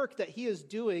global work that he is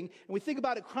doing, and we think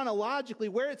about it chronologically,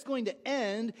 where it's going to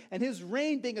end, and his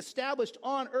reign being established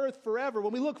on earth forever.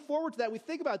 When we look forward to that, we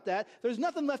think about that, there's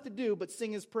nothing left to do but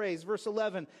sing his praise. Verse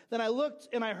 11, then I looked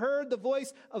and I heard the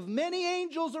voice of many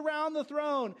angels around the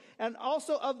throne, and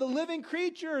also of the living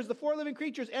creatures, the 4 living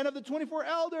creatures, and of the 24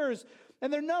 elders.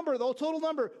 And their number, the total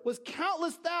number, was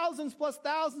countless thousands plus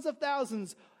thousands of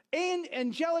thousands, And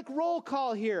angelic roll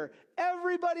call here.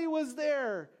 Everybody was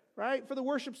there, right? For the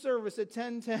worship service at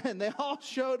 10:10. They all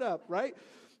showed up, right?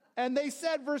 And they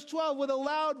said, verse 12, with a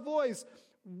loud voice,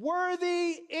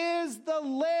 worthy is the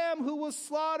Lamb who was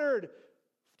slaughtered.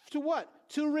 To what?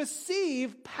 To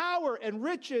receive power and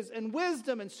riches and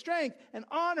wisdom and strength and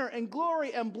honor and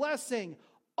glory and blessing.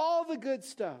 All the good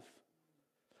stuff.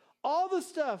 All the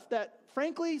stuff that,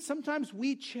 frankly, sometimes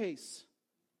we chase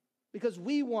because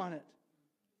we want it.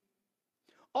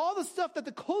 All the stuff that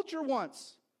the culture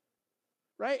wants,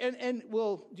 right? And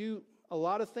will do a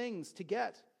lot of things to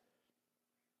get.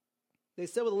 They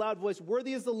said with a loud voice,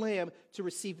 worthy is the Lamb to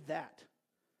receive that.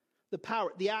 The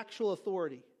power, the actual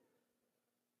authority.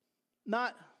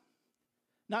 Not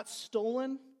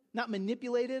stolen, not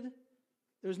manipulated.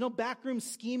 There's no backroom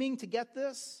scheming to get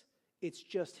this. It's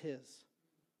just his.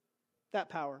 That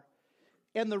power.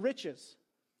 And the riches.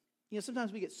 You know,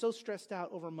 sometimes we get so stressed out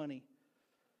over money.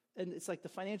 And it's like the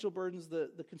financial burdens,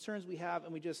 the concerns we have,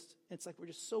 and it's like we're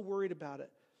just so worried about it.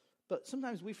 But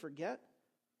sometimes we forget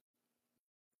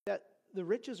that the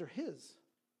riches are his.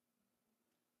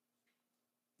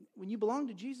 When you belong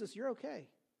to Jesus, you're okay.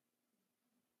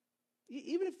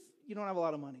 Even if you don't have a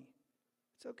lot of money,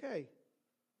 it's okay.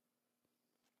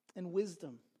 And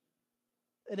wisdom.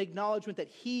 An acknowledgement that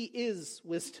he is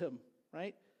wisdom,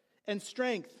 right? And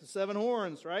strength, 7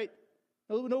 horns, right?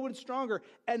 No one's stronger.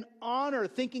 And honor,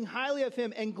 thinking highly of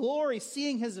him. And glory,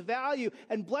 seeing his value.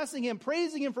 And blessing him,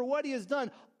 praising him for what he has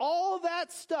done. All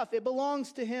that stuff, it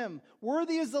belongs to him.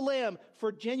 Worthy is the Lamb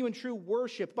for genuine, true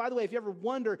worship. By the way, if you ever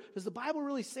wonder, does the Bible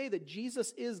really say that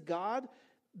Jesus is God?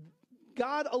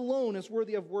 God alone is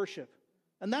worthy of worship.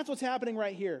 And that's what's happening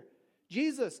right here.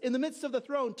 Jesus, in the midst of the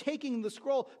throne, taking the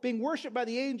scroll, being worshipped by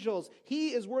the angels,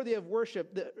 he is worthy of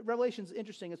worship. The Revelation is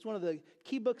interesting. It's one of the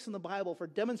key books in the Bible for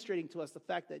demonstrating to us the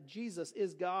fact that Jesus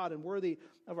is God and worthy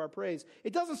of our praise.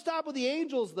 It doesn't stop with the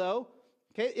angels, though.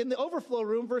 Okay, in the overflow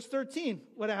room, verse 13,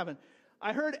 what happened?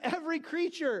 I heard every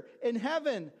creature in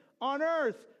heaven, on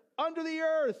earth, under the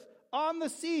earth, on the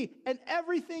sea, and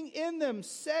everything in them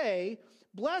say,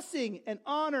 blessing and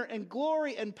honor and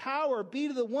glory and power be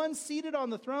to the one seated on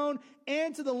the throne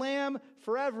and to the Lamb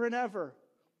forever and ever.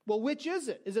 Well, which is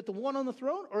it? Is it the one on the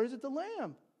throne or is it the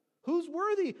Lamb? Who's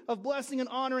worthy of blessing and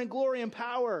honor and glory and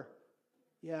power?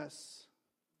 Yes,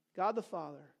 God the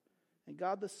Father and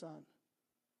God the Son.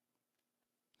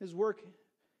 His work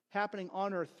happening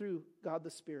on earth through God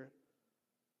the Spirit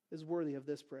is worthy of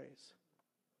this praise.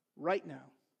 Right now.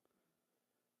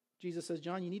 Jesus says,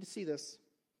 John, you need to see this.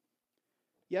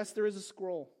 Yes, there is a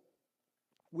scroll.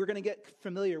 We're going to get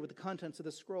familiar with the contents of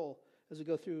the scroll as we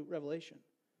go through Revelation.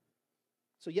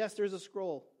 So yes, there is a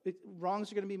scroll.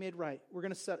 Wrongs are going to be made right.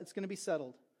 It's going to be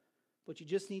settled. But you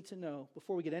just need to know,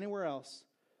 before we get anywhere else,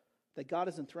 that God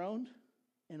is enthroned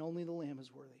and only the Lamb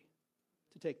is worthy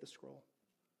to take the scroll.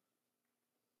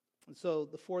 And so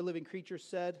the 4 living creatures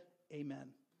said, Amen.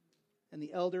 And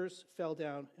the elders fell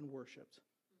down and worshiped.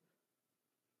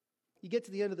 You get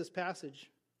to the end of this passage,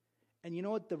 and you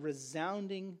know what the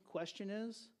resounding question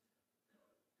is?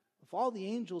 If all the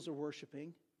angels are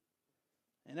worshiping,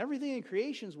 and everything in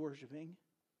creation is worshiping,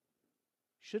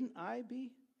 shouldn't I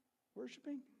be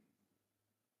worshiping?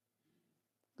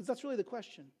 Because that's really the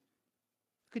question.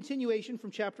 Continuation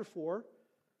from chapter 4,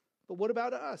 but what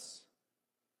about us?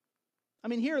 I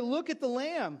mean, here, look at the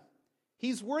Lamb.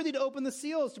 He's worthy to open the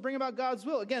seals to bring about God's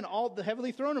will. Again, all the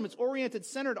heavenly throne room, it's oriented,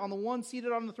 centered on the one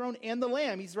seated on the throne and the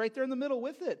Lamb. He's right there in the middle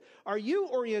with it. Are you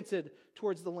oriented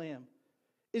towards the Lamb?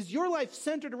 Is your life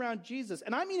centered around Jesus?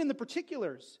 And I mean in the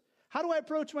particulars. How do I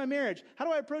approach my marriage? How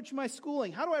do I approach my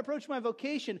schooling? How do I approach my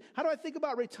vocation? How do I think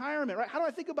about retirement? Right? How do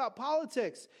I think about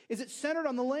politics? Is it centered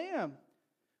on the Lamb?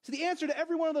 So the answer to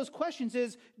every one of those questions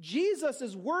is Jesus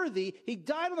is worthy. He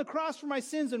died on the cross for my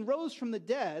sins and rose from the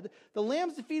dead. The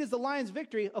Lamb's defeat is the Lion's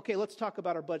victory. Okay, let's talk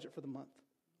about our budget for the month.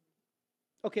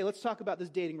 Okay, let's talk about this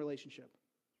dating relationship.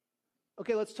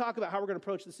 Okay, let's talk about how we're going to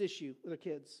approach this issue with our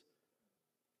kids.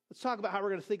 Let's talk about how we're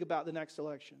going to think about the next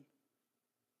election.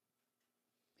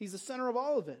 He's the center of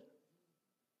all of it.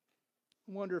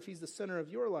 I wonder if he's the center of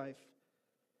your life.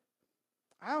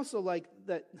 I also like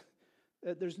that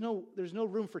there's no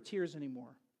room for tears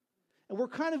anymore. And we're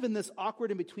kind of in this awkward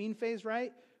in-between phase,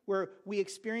 right? Where we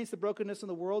experience the brokenness in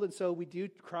the world, and so we do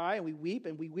cry and we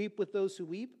weep with those who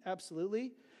weep,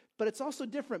 absolutely. But it's also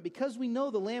different. Because we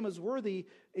know the Lamb is worthy,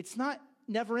 it's not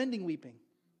never-ending weeping.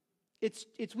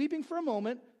 It's weeping for a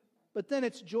moment, but then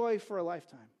it's joy for a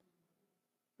lifetime.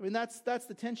 I mean, that's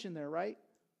the tension there, right?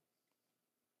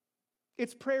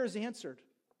 It's prayers answered.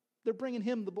 They're bringing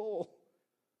him the bowl.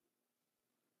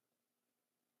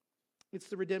 It's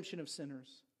the redemption of sinners.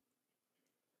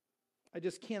 I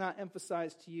just cannot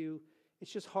emphasize to you,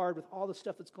 it's just hard with all the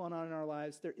stuff that's going on in our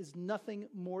lives. There is nothing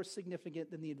more significant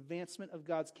than the advancement of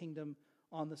God's kingdom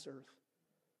on this earth.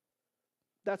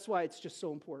 That's why it's just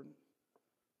so important.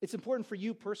 It's important for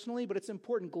you personally, but it's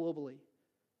important globally.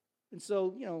 And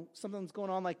so, something's going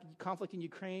on like conflict in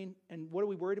Ukraine, and what are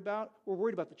we worried about? We're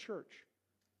worried about the church.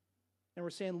 And we're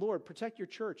saying, Lord, protect your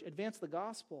church, advance the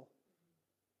gospel.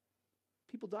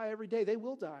 People die every day. They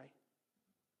will die.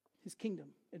 His kingdom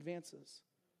advances.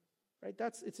 Right?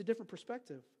 It's a different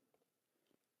perspective.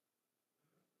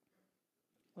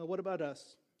 Well, what about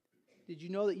us? Did you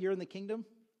know that you're in the kingdom?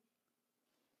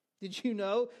 Did you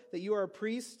know that you are a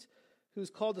priest who's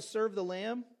called to serve the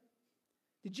Lamb?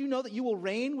 Did you know that you will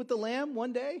reign with the Lamb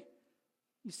one day?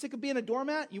 You sick of being a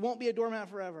doormat? You won't be a doormat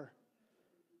forever.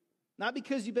 Not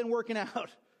because you've been working out,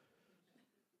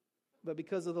 but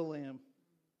because of the Lamb.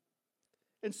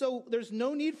 And so there's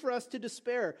no need for us to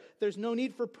despair. There's no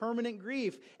need for permanent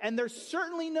grief. And there's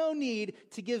certainly no need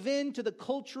to give in to the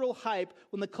cultural hype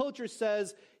when the culture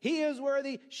says, he is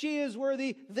worthy, she is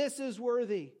worthy, this is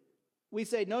worthy. We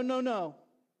say, no.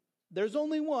 There's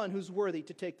only one who's worthy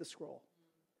to take the scroll.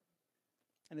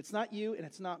 And it's not you and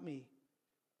it's not me.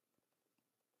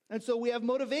 And so we have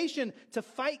motivation to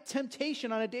fight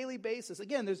temptation on a daily basis.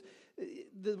 Again,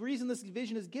 the reason this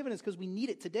vision is given is because we need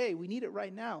it today. We need it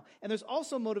right now. And there's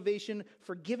also motivation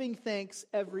for giving thanks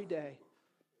every day.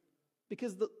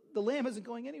 Because the Lamb isn't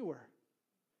going anywhere.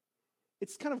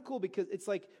 It's kind of cool because it's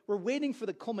like we're waiting for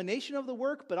the culmination of the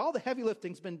work, but all the heavy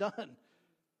lifting's been done.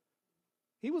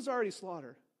 He was already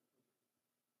slaughtered.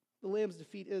 The Lamb's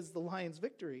defeat is the lion's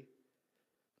victory.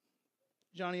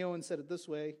 Johnny Owen said it this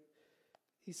way.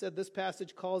 He said this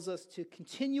passage calls us to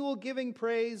continual giving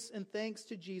praise and thanks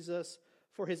to Jesus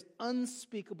for his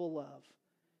unspeakable love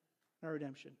and our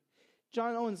redemption.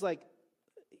 John Owen's like,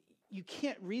 you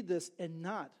can't read this and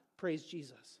not praise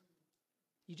Jesus.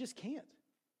 You just can't.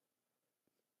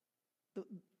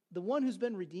 The one who's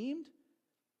been redeemed,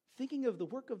 thinking of the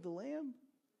work of the Lamb,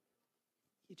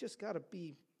 you just got to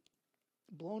be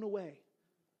blown away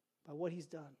by what he's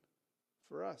done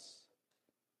for us.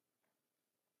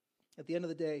 At the end of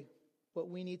the day, what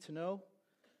we need to know,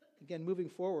 again, moving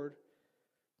forward,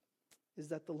 is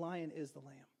that the lion is the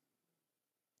lamb.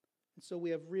 And so we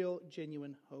have real,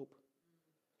 genuine hope.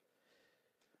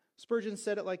 Spurgeon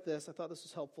said it like this. I thought this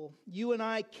was helpful. You and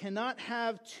I cannot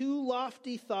have too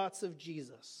lofty thoughts of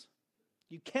Jesus.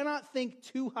 You cannot think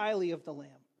too highly of the Lamb.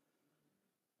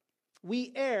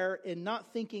 We err in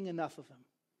not thinking enough of him.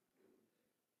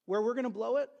 Where we're going to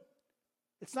blow it,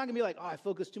 it's not going to be like, I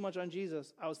focused too much on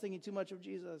Jesus. I was thinking too much of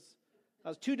Jesus. I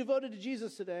was too devoted to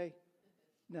Jesus today.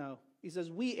 No. He says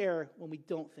we err when we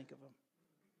don't think of him.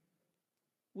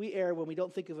 We err when we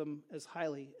don't think of him as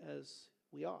highly as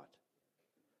we ought.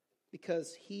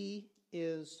 Because he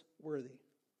is worthy.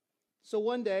 So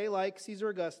one day, like Caesar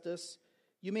Augustus,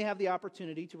 you may have the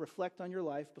opportunity to reflect on your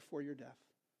life before your death,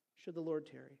 should the Lord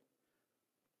tarry.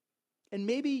 And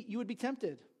maybe you would be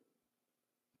tempted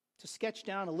to sketch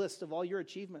down a list of all your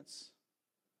achievements.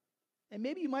 And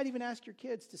maybe you might even ask your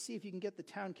kids to see if you can get the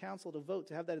town council to vote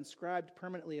to have that inscribed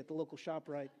permanently at the local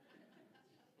ShopRite.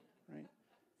 Right?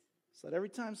 So that every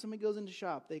time somebody goes into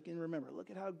shop, they can remember,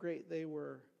 look at how great they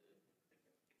were.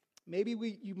 Maybe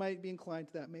you might be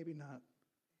inclined to that, maybe not.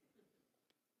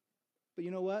 But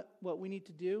you know what? What we need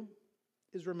to do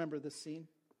is remember this scene.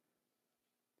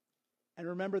 And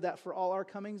remember that for all our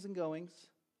comings and goings,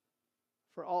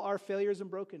 for all our failures and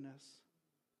brokenness,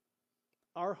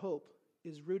 our hope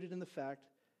is rooted in the fact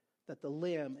that the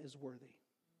Lamb is worthy.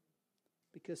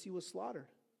 Because he was slaughtered.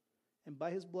 And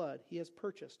by his blood, he has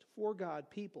purchased for God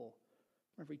people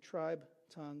from every tribe,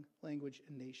 tongue, language,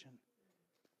 and nation.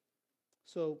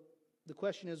 So the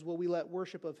question is, will we let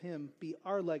worship of him be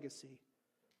our legacy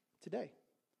today?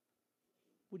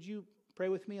 Would you pray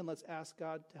with me and let's ask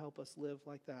God to help us live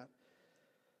like that?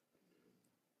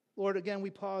 Lord, again, we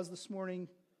pause this morning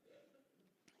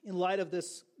in light of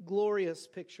this glorious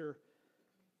picture,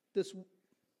 this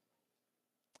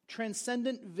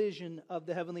transcendent vision of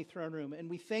the heavenly throne room. And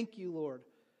we thank you, Lord,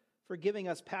 for giving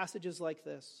us passages like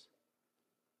this,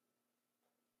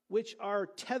 which are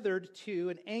tethered to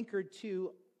and anchored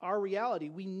to our reality.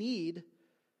 We need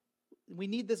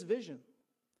this vision.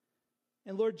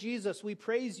 And Lord Jesus, we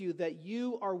praise you that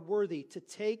you are worthy to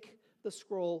take the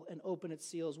scroll and open its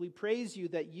seals. We praise you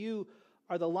that you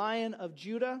are the Lion of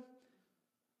Judah,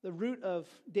 the root of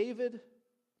David,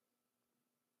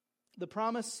 the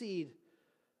promised seed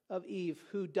of Eve,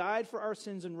 who died for our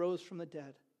sins and rose from the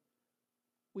dead.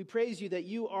 We praise you that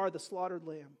you are the slaughtered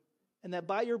lamb, and that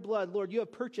by your blood, Lord, you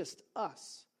have purchased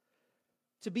us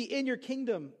to be in your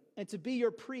kingdom and to be your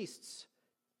priests,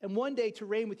 and one day to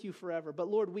reign with you forever. But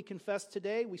Lord, we confess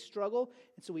today we struggle,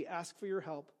 and so we ask for your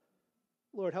help.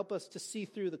 Lord, help us to see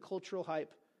through the cultural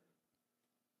hype,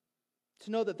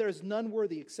 to know that there is none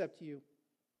worthy except you.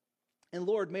 And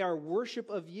Lord, may our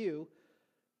worship of you,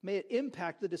 may it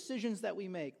impact the decisions that we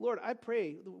make. Lord, I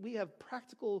pray that we have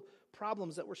practical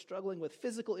problems that we're struggling with,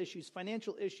 physical issues,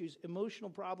 financial issues, emotional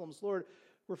problems. Lord,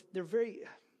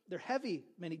 they're heavy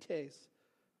many days.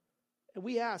 And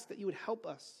we ask that you would help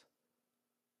us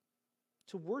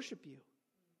to worship you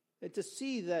and to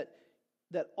see that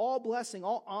all blessing,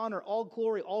 all honor, all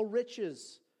glory, all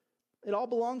riches, it all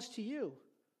belongs to you.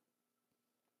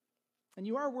 And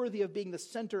you are worthy of being the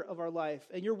center of our life,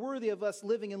 and you're worthy of us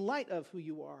living in light of who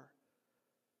you are.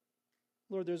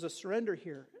 Lord, there's a surrender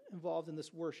here involved in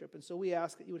this worship, and so we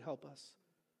ask that you would help us.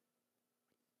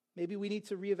 Maybe we need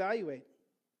to reevaluate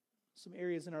some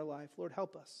areas in our life. Lord,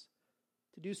 help us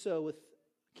to do so with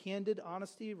candid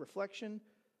honesty, reflection,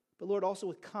 but Lord, also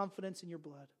with confidence in your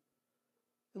blood.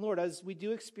 And Lord, as we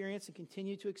do experience and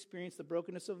continue to experience the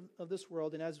brokenness of this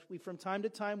world, and as we from time to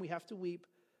time we have to weep,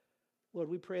 Lord,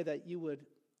 we pray that you would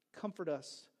comfort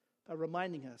us by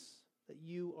reminding us that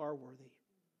you are worthy.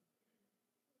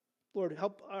 Lord,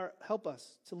 help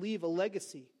us to leave a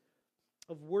legacy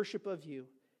of worship of you,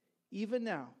 even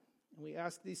now. And we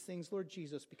ask these things, Lord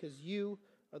Jesus, because you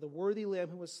are the worthy Lamb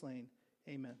who was slain.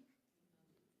 Amen.